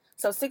 okay?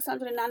 So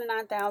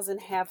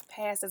 699,000 have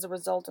passed as a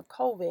result of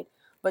COVID,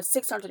 but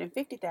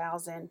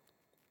 650,000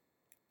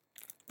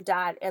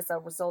 died as a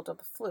result of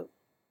the flu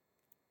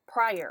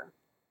prior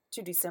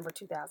to December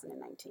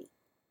 2019.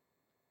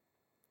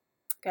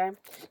 Okay,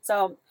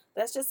 so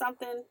that's just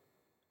something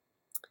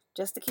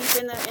just to keep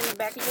in the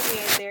back of your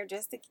head there,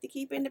 just to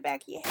keep in the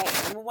back of your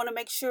head. And we want to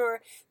make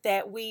sure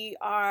that we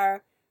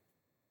are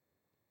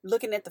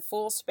looking at the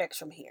full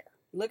spectrum here.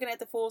 Looking at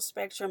the full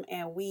spectrum,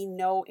 and we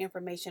know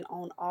information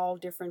on all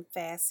different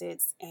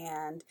facets,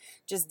 and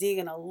just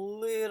digging a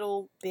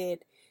little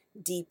bit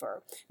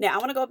deeper. Now, I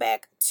want to go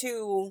back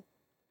to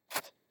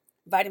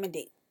vitamin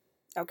D,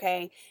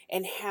 okay,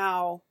 and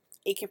how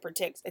it can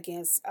protect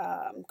against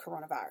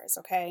coronavirus,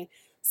 okay?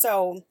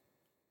 So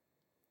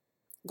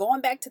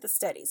going back to the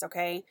studies,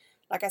 okay,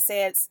 like I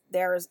said,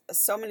 there's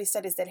so many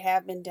studies that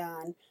have been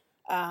done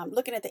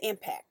looking at the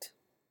impact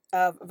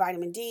of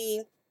vitamin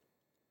D.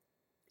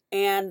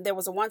 And there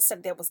was one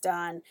study that was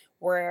done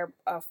where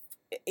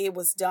it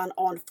was done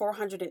on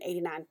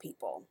 489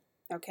 people,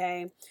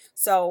 okay?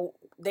 So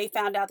they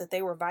found out that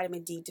they were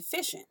vitamin D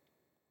deficient,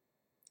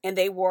 and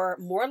they were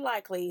more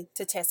likely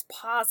to test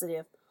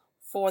positive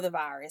for the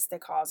virus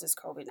that causes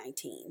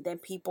COVID-19 than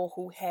people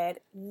who had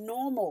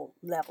normal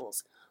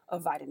levels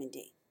of vitamin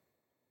D.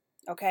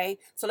 Okay,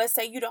 so let's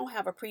say you don't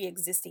have a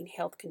pre-existing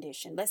health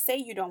condition. Let's say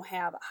you don't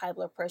have high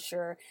blood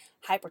pressure,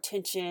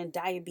 hypertension,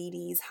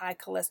 diabetes, high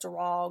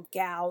cholesterol,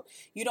 gout.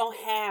 You don't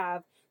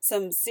have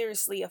some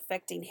seriously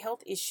affecting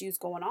health issues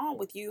going on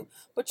with you,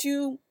 but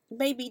you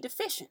may be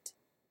deficient.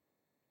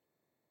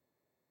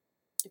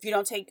 If you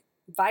don't take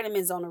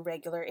vitamins on a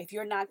regular, if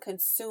you're not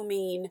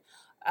consuming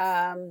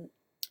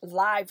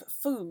live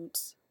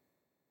foods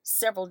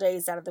several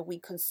days out of the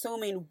week,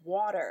 consuming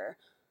water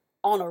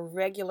on a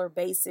regular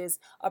basis,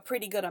 a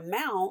pretty good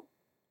amount,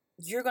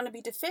 you're going to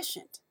be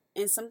deficient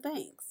in some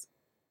things.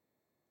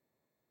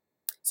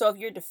 So if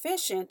you're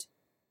deficient,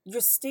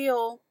 you're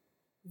still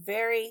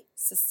very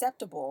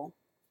susceptible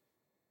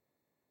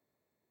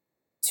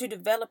to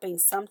developing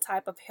some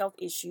type of health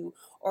issue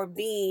or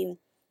being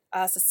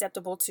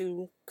susceptible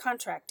to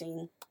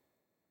contracting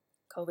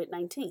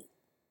COVID-19.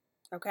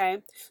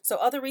 Okay, so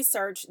other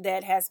research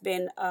that has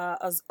been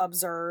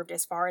observed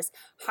as far as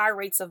high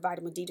rates of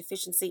vitamin D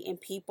deficiency in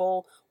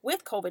people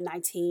with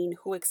COVID-19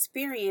 who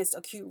experienced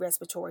acute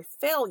respiratory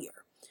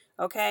failure.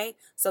 Okay,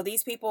 so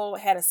these people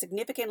had a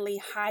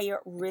significantly higher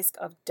risk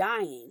of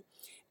dying.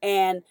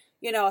 And,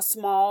 a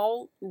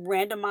small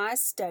randomized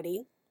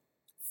study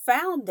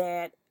found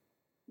that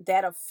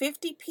of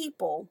 50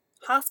 people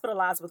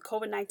hospitalized with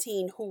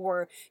COVID-19 who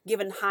were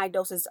given high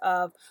doses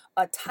of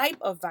a type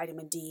of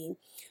vitamin D,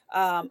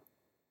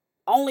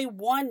 only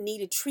one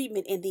needed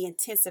treatment in the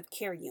intensive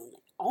care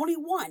unit. Only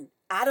one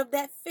out of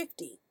that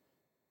 50.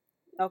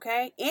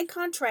 Okay? In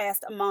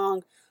contrast,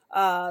 among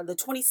the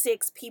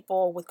 26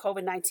 people with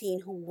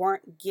COVID-19 who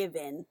weren't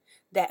given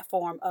that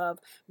form of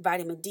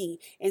vitamin D.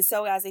 And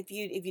so, guys, if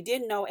you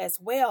didn't know as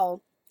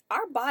well,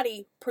 our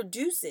body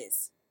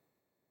produces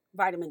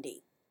vitamin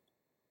D.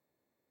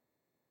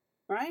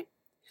 right?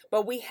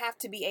 But we have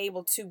to be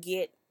able to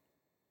get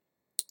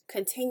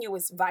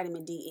continuous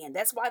vitamin D in.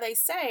 That's why they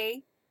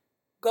say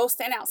go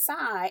stand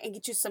outside and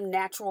get you some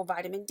natural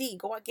vitamin D.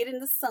 Go out, get in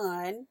the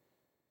sun,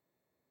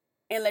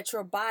 and let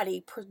your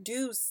body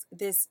produce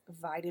this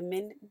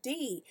vitamin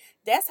D.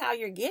 That's how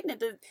you're getting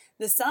it.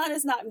 The sun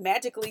is not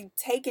magically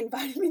taking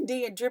vitamin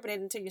D and dripping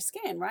it into your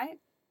skin, right?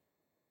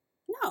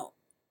 No,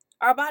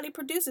 our body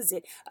produces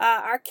it.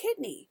 Our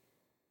kidney,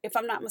 if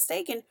I'm not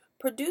mistaken,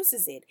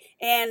 produces it.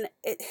 And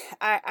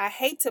I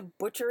hate to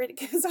butcher it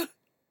because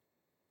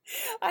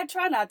I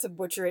try not to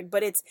butcher it,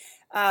 but it's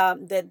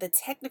the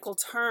technical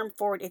term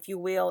for it, if you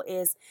will,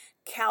 is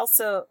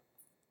calcifediol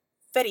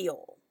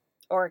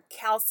or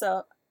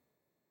calci.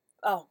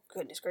 Oh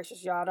goodness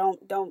gracious, y'all!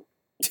 Don't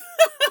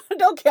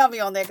don't count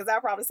me on that because I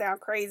probably sound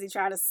crazy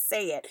trying to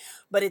say it.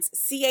 But it's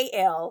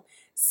CALCIFEDIOL.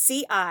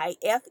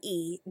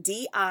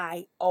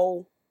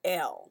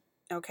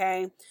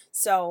 Okay,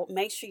 so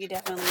make sure you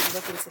definitely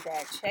look into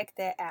that. Check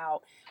that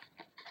out,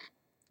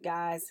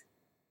 guys.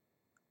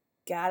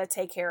 Gotta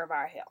take care of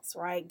our health,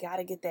 right?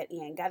 Gotta get that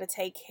in. Gotta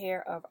take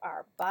care of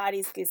our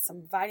bodies. Get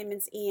some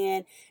vitamins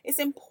in. It's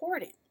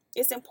important.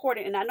 It's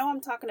important. And I know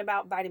I'm talking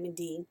about vitamin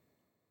D,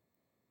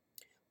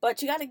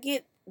 but you got to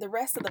get the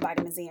rest of the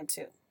vitamins in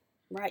too,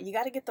 right? You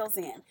got to get those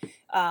in.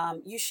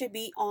 You should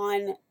be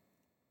on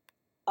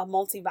a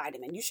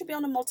multivitamin. You should be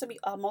on a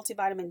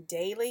multivitamin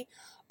daily,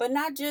 but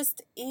not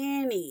just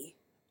any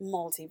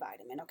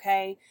multivitamin,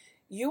 okay?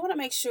 You want to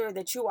make sure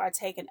that you are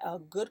taking a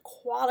good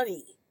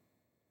quality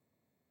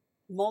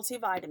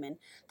multivitamin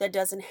that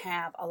doesn't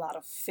have a lot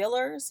of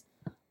fillers,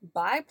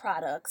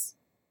 byproducts,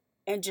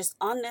 and just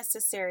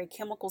unnecessary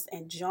chemicals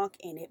and junk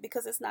in it,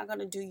 because it's not going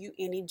to do you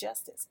any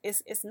justice.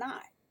 It's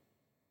not.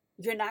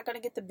 You're not going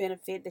to get the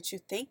benefit that you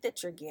think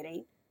that you're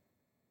getting.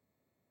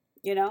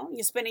 You know,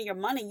 you're spending your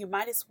money. You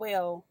might as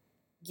well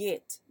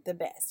get the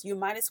best. You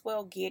might as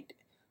well get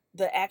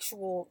the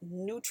actual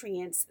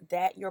nutrients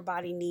that your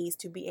body needs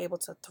to be able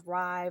to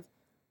thrive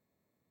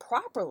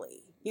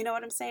properly. You know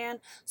what I'm saying?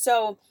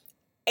 So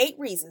 8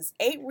 reasons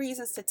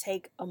to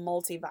take a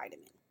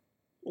multivitamin.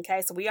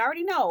 Okay, so we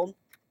already know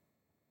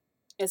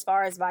as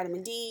far as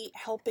vitamin D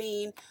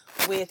helping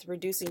with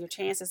reducing your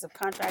chances of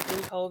contracting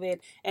COVID,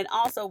 and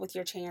also with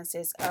your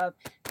chances of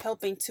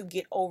helping to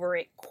get over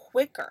it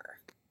quicker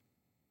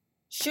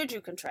should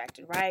you contract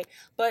it, right?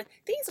 But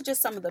these are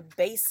just some of the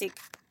basic,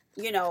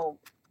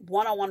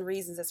 one-on-one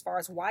reasons as far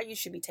as why you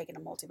should be taking a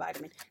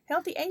multivitamin.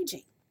 Healthy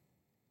aging.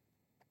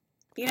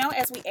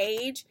 As we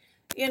age,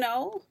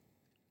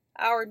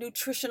 our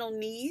nutritional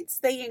needs,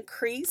 they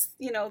increase,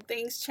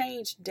 things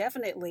change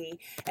definitely.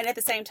 And at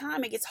the same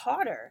time, it gets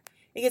harder.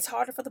 It gets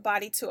harder for the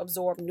body to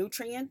absorb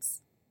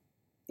nutrients,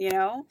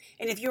 and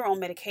if you're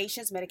on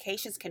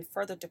medications can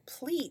further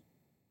deplete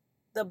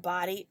the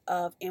body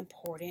of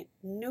important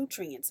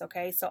nutrients,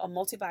 okay? So a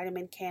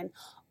multivitamin can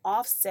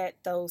offset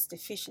those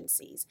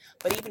deficiencies.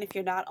 But even if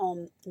you're not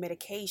on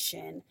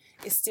medication,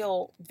 it's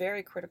still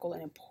very critical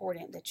and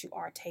important that you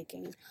are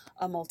taking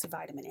a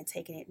multivitamin and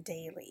taking it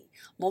daily.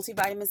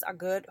 Multivitamins are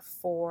good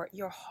for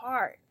your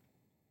heart.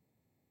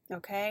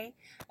 Okay,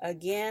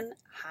 again,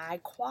 high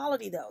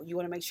quality though. You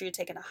want to make sure you're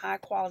taking a high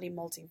quality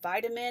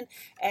multivitamin,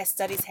 as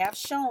studies have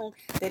shown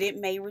that it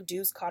may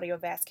reduce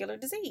cardiovascular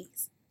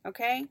disease.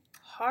 Okay,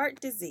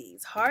 heart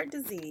disease.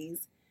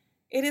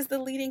 It is the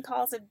leading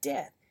cause of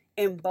death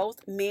in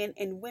both men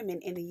and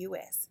women in the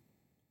U.S.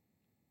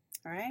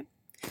 All right.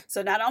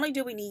 So not only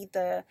do we need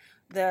the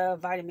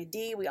vitamin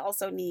D, we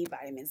also need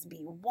vitamins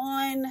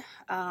B1,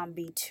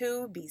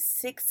 B2,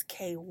 B6,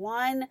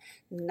 K1,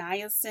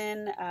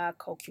 niacin,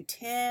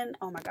 CoQ10.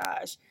 Oh my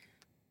gosh.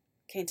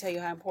 Can't tell you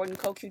how important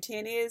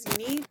CoQ10 is. You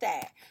need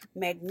that.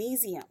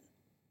 Magnesium.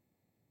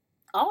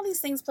 All these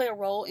things play a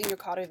role in your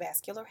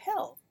cardiovascular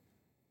health,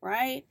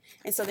 right?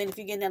 And so then if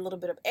you're getting that little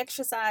bit of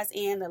exercise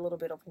in, that little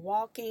bit of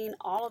walking,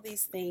 all of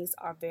these things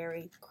are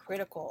very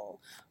critical.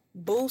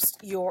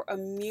 Boost your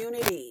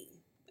immunity.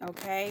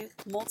 Okay,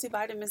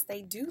 multivitamins,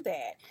 they do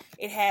that.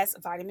 It has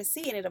vitamin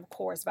C in it, of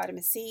course.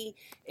 Vitamin C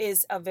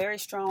is a very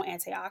strong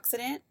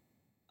antioxidant.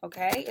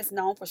 Okay, it's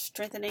known for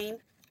strengthening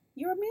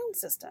your immune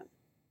system.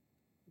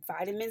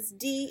 Vitamins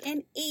D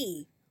and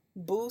E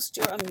boost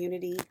your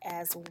immunity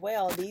as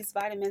well. These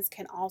vitamins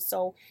can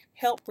also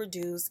help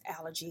reduce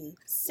allergy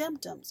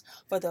symptoms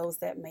for those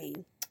that may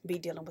be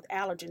dealing with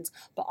allergens.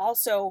 But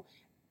also,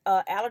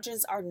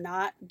 allergens are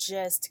not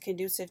just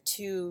conducive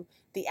to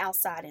the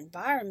outside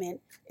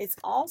environment, it's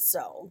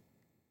also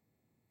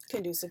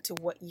conducive to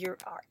what you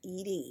are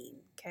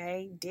eating.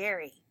 Okay,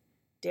 dairy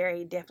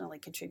definitely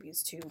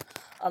contributes to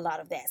a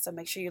lot of that, so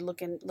make sure you're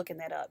looking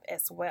that up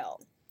as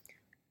well.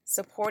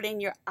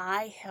 Supporting your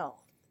eye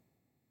health,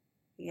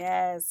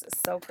 yes,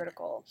 so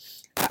critical.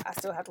 I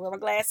still have to wear my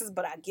glasses,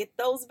 but I get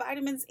those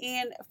vitamins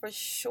in for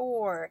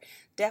sure.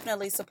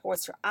 Definitely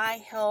supports your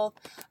eye health,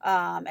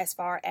 as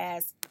far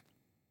as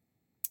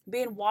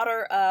being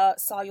water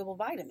soluble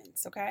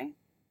vitamins, okay?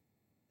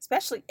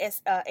 Especially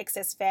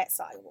excess fat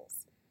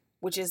solubles,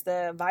 which is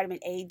the vitamin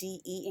A, D,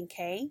 E, and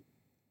K.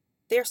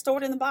 They're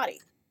stored in the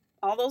body.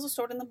 All those are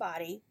stored in the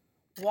body.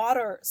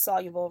 water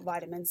soluble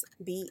vitamins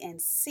B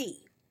and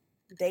C.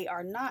 They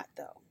are not,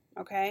 though.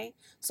 Okay.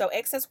 So,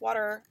 excess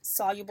water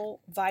soluble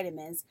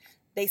vitamins,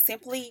 they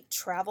simply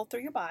travel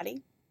through your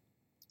body.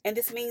 And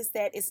this means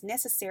that it's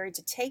necessary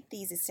to take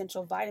these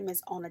essential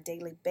vitamins on a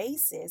daily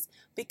basis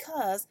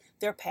because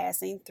they're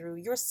passing through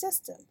your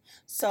system.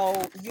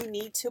 So, you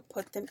need to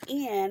put them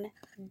in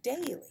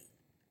daily.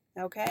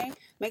 Okay.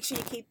 Make sure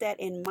you keep that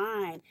in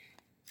mind.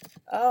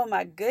 Oh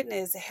my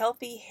goodness,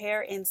 healthy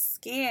hair and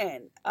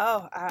skin.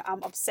 Oh,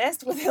 I'm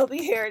obsessed with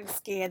healthy hair and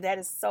skin. That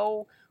is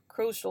so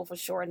crucial for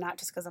sure, not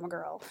just because I'm a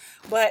girl,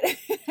 but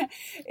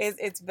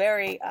it's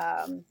very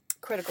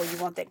critical. You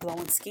want that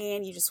glowing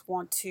skin. You just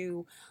want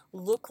to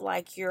look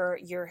like your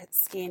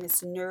skin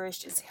is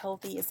nourished, is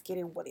healthy, is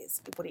getting what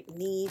it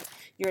needs.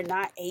 You're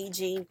not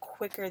aging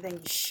quicker than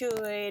you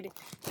should.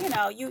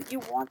 You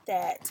want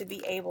that to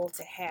be able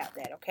to have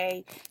that.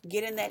 Okay,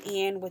 getting that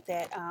in with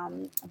that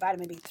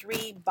vitamin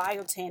B3,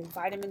 biotin,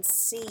 vitamin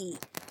C,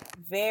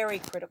 very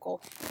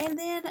critical. And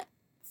then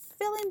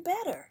feeling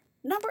better.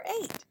 Number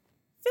 8,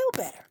 feel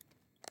better.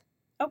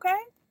 Okay?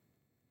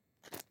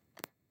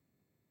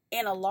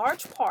 In a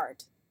large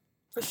part,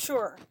 for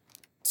sure,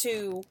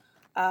 to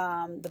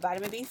the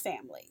vitamin B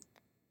family,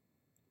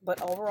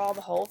 but overall,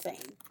 the whole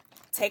thing.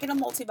 Taking a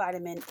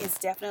multivitamin is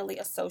definitely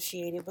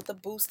associated with a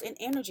boost in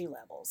energy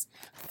levels,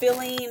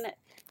 feeling,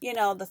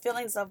 the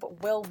feelings of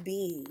well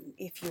being,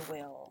 if you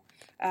will,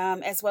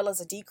 as well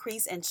as a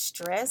decrease in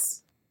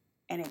stress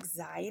and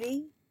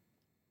anxiety.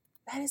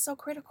 That is so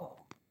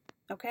critical.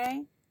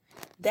 Okay?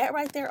 That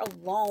right there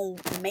alone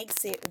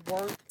makes it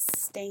worth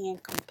staying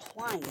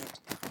compliant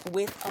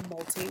with a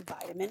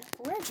multivitamin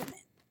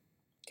regimen.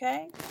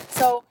 Okay?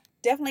 So,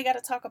 definitely got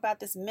to talk about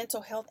this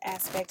mental health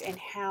aspect and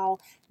how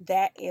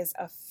that is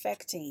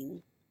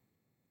affecting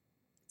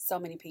so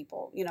many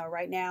people.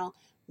 Right now,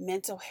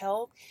 mental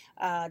health,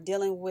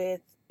 dealing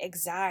with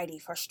anxiety,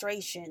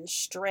 frustration,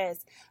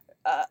 stress,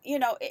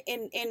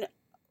 in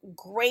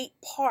great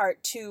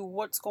part to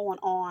what's going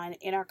on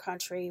in our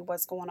country,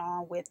 what's going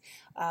on with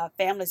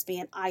families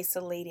being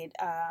isolated,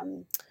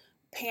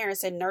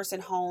 parents in nursing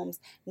homes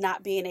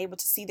not being able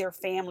to see their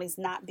families,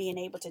 not being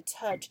able to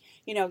touch.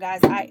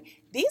 Guys, I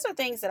these are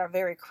things that are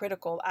very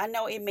critical. I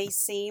know it may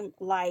seem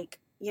like,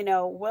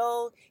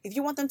 well, if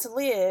you want them to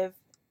live,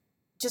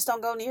 just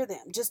don't go near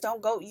them. Just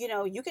don't go.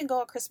 You can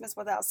go at Christmas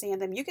without seeing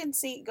them. You can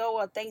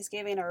go at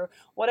Thanksgiving or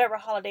whatever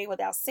holiday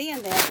without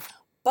seeing them.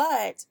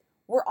 But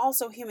we're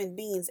also human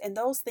beings, and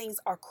those things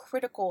are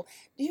critical.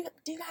 Do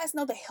you guys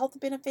know the health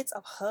benefits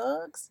of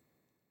hugs?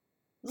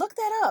 Look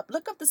that up.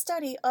 Look up the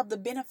study of the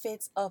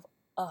benefits of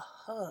a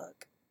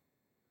hug.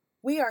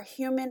 We are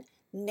human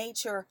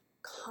nature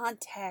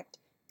contact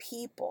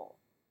people.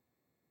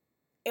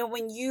 And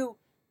when you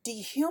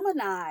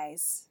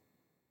dehumanize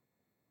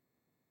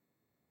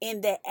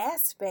in that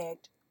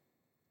aspect,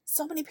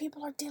 so many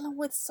people are dealing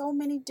with so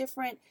many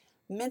different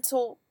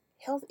mental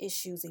health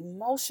issues,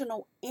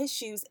 emotional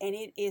issues, and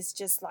it is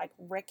just like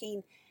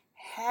wreaking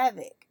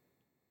havoc.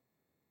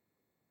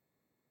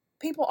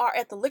 People are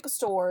at the liquor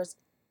stores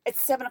at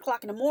 7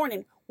 o'clock in the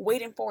morning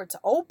waiting for it to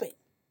open.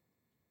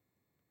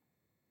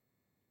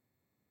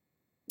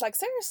 Like,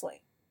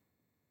 seriously.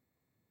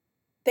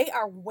 They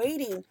are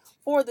waiting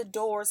for the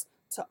doors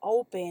to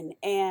open.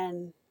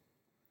 And,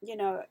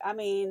 I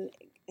mean,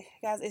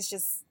 guys, it's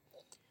just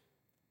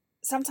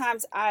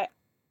sometimes I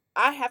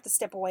have to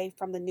step away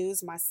from the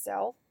news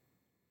myself.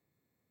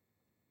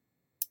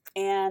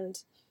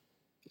 And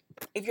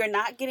if you're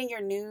not getting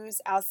your news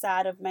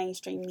outside of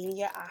mainstream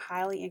media, I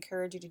highly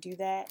encourage you to do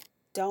that.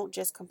 Don't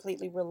just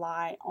completely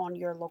rely on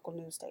your local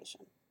news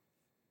station.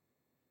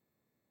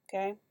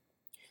 Okay?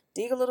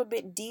 Dig a little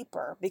bit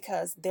deeper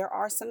because there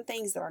are some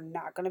things that are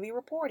not going to be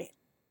reported.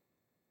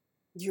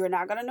 You're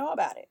not going to know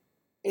about it.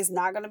 It's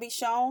not going to be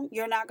shown.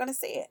 You're not going to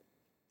see it.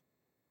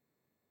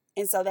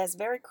 And so that's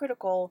very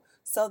critical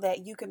so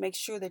that you can make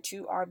sure that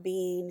you are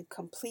being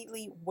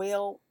completely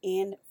well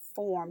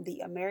informed.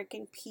 The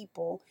American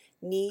people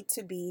need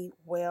to be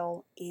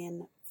well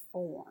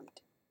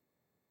informed,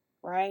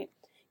 right?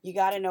 You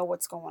got to know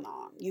what's going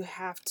on. You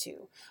have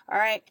to. All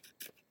right.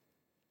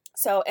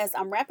 So as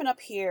I'm wrapping up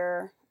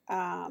here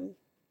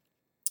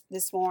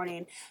this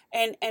morning,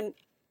 and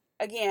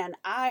again,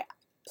 I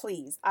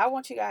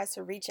want you guys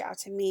to reach out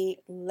to me.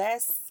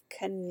 Let's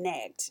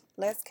connect.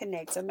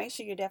 So make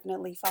sure you're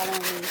definitely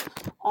following me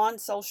on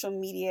social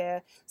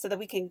media so that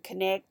we can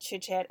connect,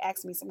 chit chat,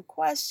 ask me some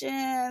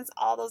questions,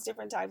 all those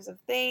different types of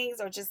things,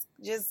 or just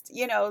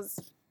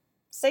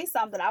say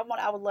something.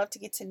 I would love to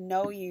get to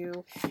know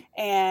you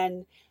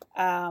and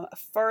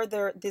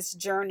further this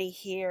journey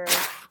here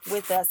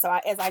with us. So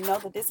as I know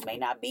that this may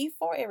not be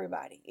for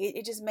everybody,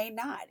 it just may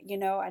not.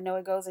 I know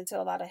it goes into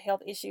a lot of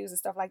health issues and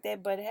stuff like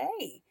that, but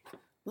hey,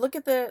 look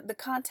at the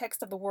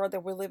context of the world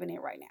that we're living in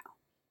right now.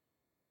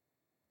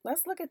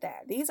 Let's look at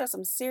that. These are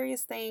some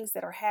serious things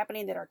that are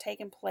happening, that are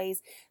taking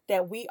place,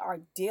 that we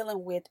are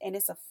dealing with, and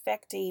it's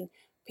affecting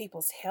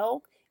people's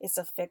health. It's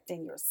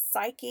affecting your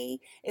psyche.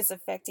 It's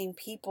affecting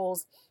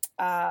people's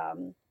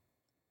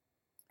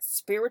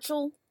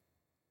spiritual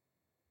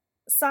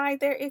side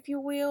there, if you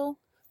will.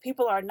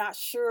 People are not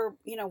sure,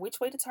 which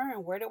way to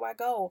turn. Where do I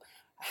go?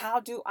 How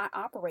do I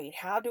operate?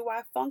 How do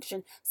I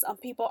function? Some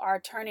people are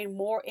turning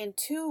more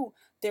into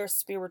their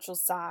spiritual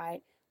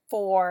side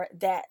for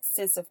that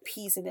sense of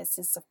peace and that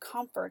sense of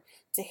comfort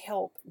to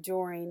help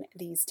during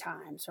these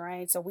times,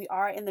 right? So we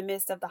are in the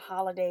midst of the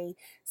holiday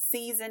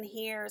season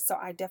here. So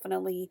I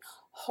definitely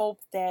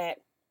hope that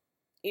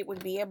it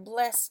would be a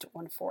blessed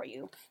one for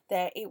you,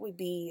 that it would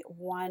be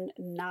one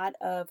not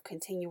of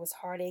continuous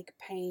heartache,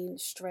 pain,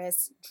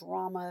 stress,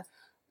 drama,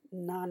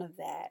 none of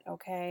that,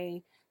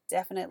 okay?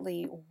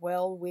 Definitely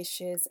well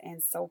wishes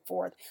and so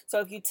forth.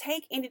 So if you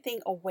take anything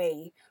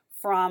away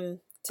from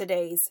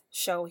today's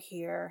show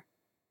here,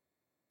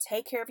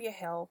 take care of your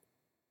health.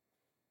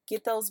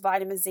 Get those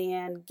vitamins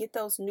in, get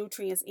those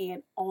nutrients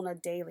in on a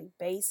daily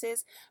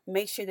basis.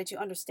 Make sure that you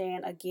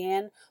understand,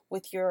 again,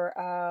 with your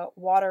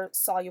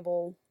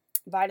water-soluble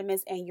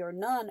vitamins and your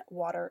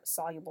non-water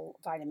soluble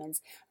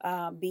vitamins.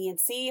 B and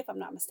C, if I'm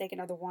not mistaken,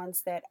 are the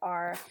ones that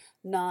are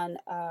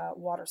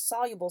non-water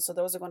soluble. So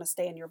those are going to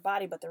stay in your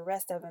body, but the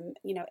rest of them,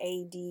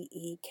 A, D,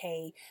 E,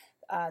 K,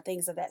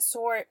 things of that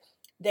sort,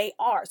 they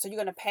are. So you're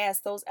going to pass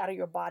those out of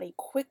your body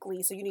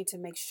quickly. So you need to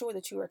make sure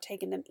that you are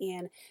taking them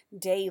in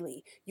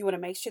daily. You want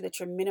to make sure that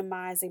you're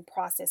minimizing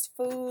processed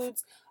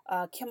foods,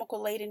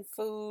 chemical-laden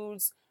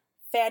foods,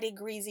 fatty,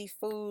 greasy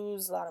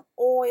foods, a lot of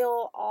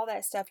oil, all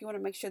that stuff. You want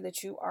to make sure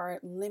that you are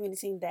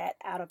limiting that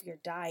out of your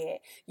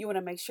diet. You want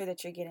to make sure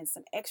that you're getting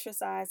some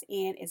exercise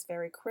in. It's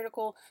very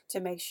critical to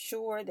make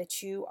sure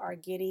that you are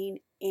getting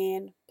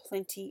in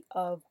plenty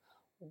of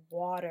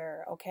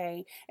water,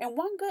 okay? And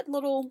one good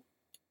little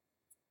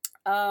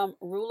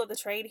rule of the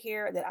trade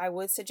here that I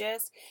would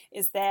suggest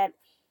is that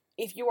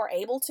if you are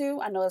able to,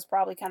 I know it's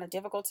probably kind of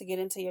difficult to get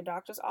into your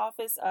doctor's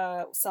office.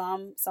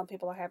 Some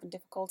people are having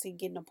difficulty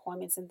getting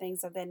appointments and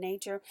things of that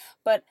nature,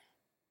 but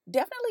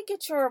definitely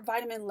get your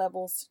vitamin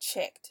levels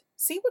checked.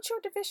 See what you're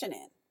deficient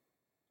in.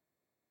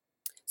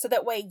 So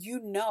that way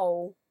you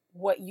know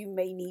what you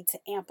may need to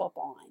amp up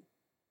on.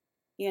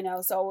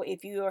 So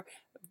if you're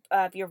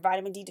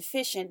vitamin D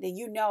deficient, then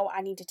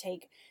I need to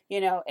take,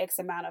 X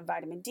amount of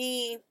vitamin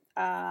D,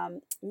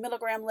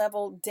 milligram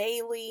level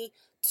daily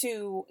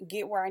to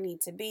get where I need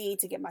to be,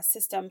 to get my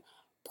system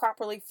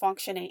properly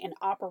functioning and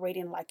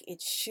operating like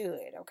it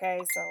should.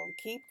 Okay, so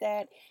keep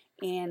that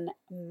in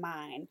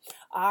mind.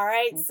 All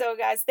right, so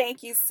guys,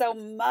 thank you so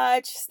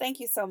much. Thank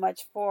you so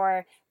much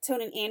for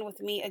tuning in with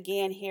me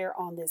again here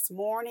on this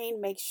morning.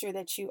 Make sure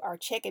that you are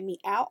checking me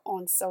out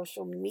on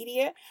social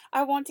media.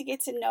 I want to get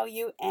to know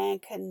you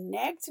and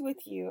connect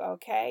with you,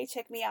 okay?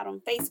 Check me out on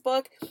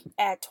Facebook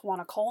at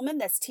Twana Coleman,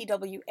 that's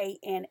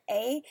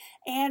TWANA,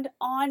 and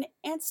on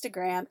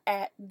Instagram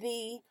at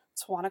the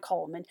Twana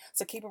Coleman.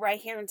 So keep it right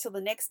here until the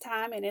next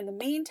time, and in the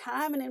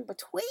meantime and in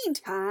between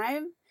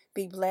time,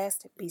 be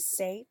blessed, be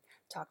safe.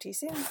 Talk to you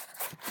soon.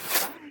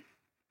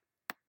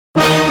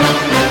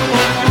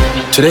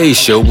 Bye. Today's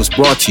show was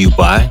brought to you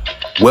by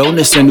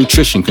wellness and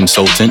nutrition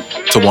consultant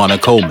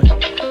Twana Coleman.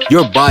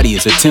 Your body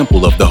is a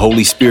temple of the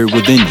Holy Spirit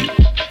within you,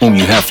 whom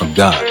you have from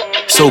God.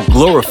 So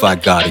glorify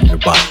God in your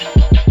body.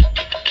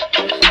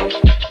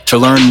 To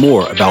learn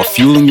more about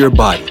fueling your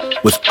body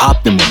with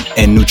optimum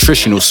and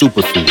nutritional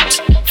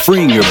superfoods,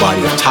 freeing your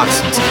body of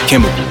toxins and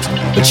chemicals,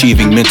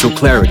 achieving mental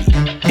clarity,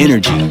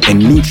 energy, and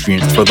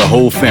nutrients for the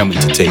whole family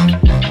to take.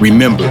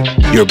 Remember,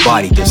 your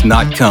body does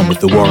not come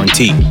with a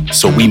warranty,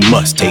 so we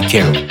must take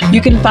care of it.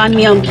 You can find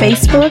me on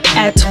Facebook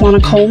at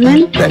Twana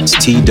Coleman. That's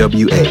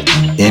TWANACOLEMAN.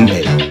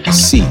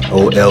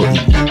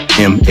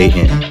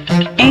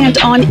 And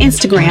on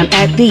Instagram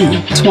at the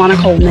Twana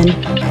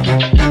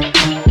Coleman.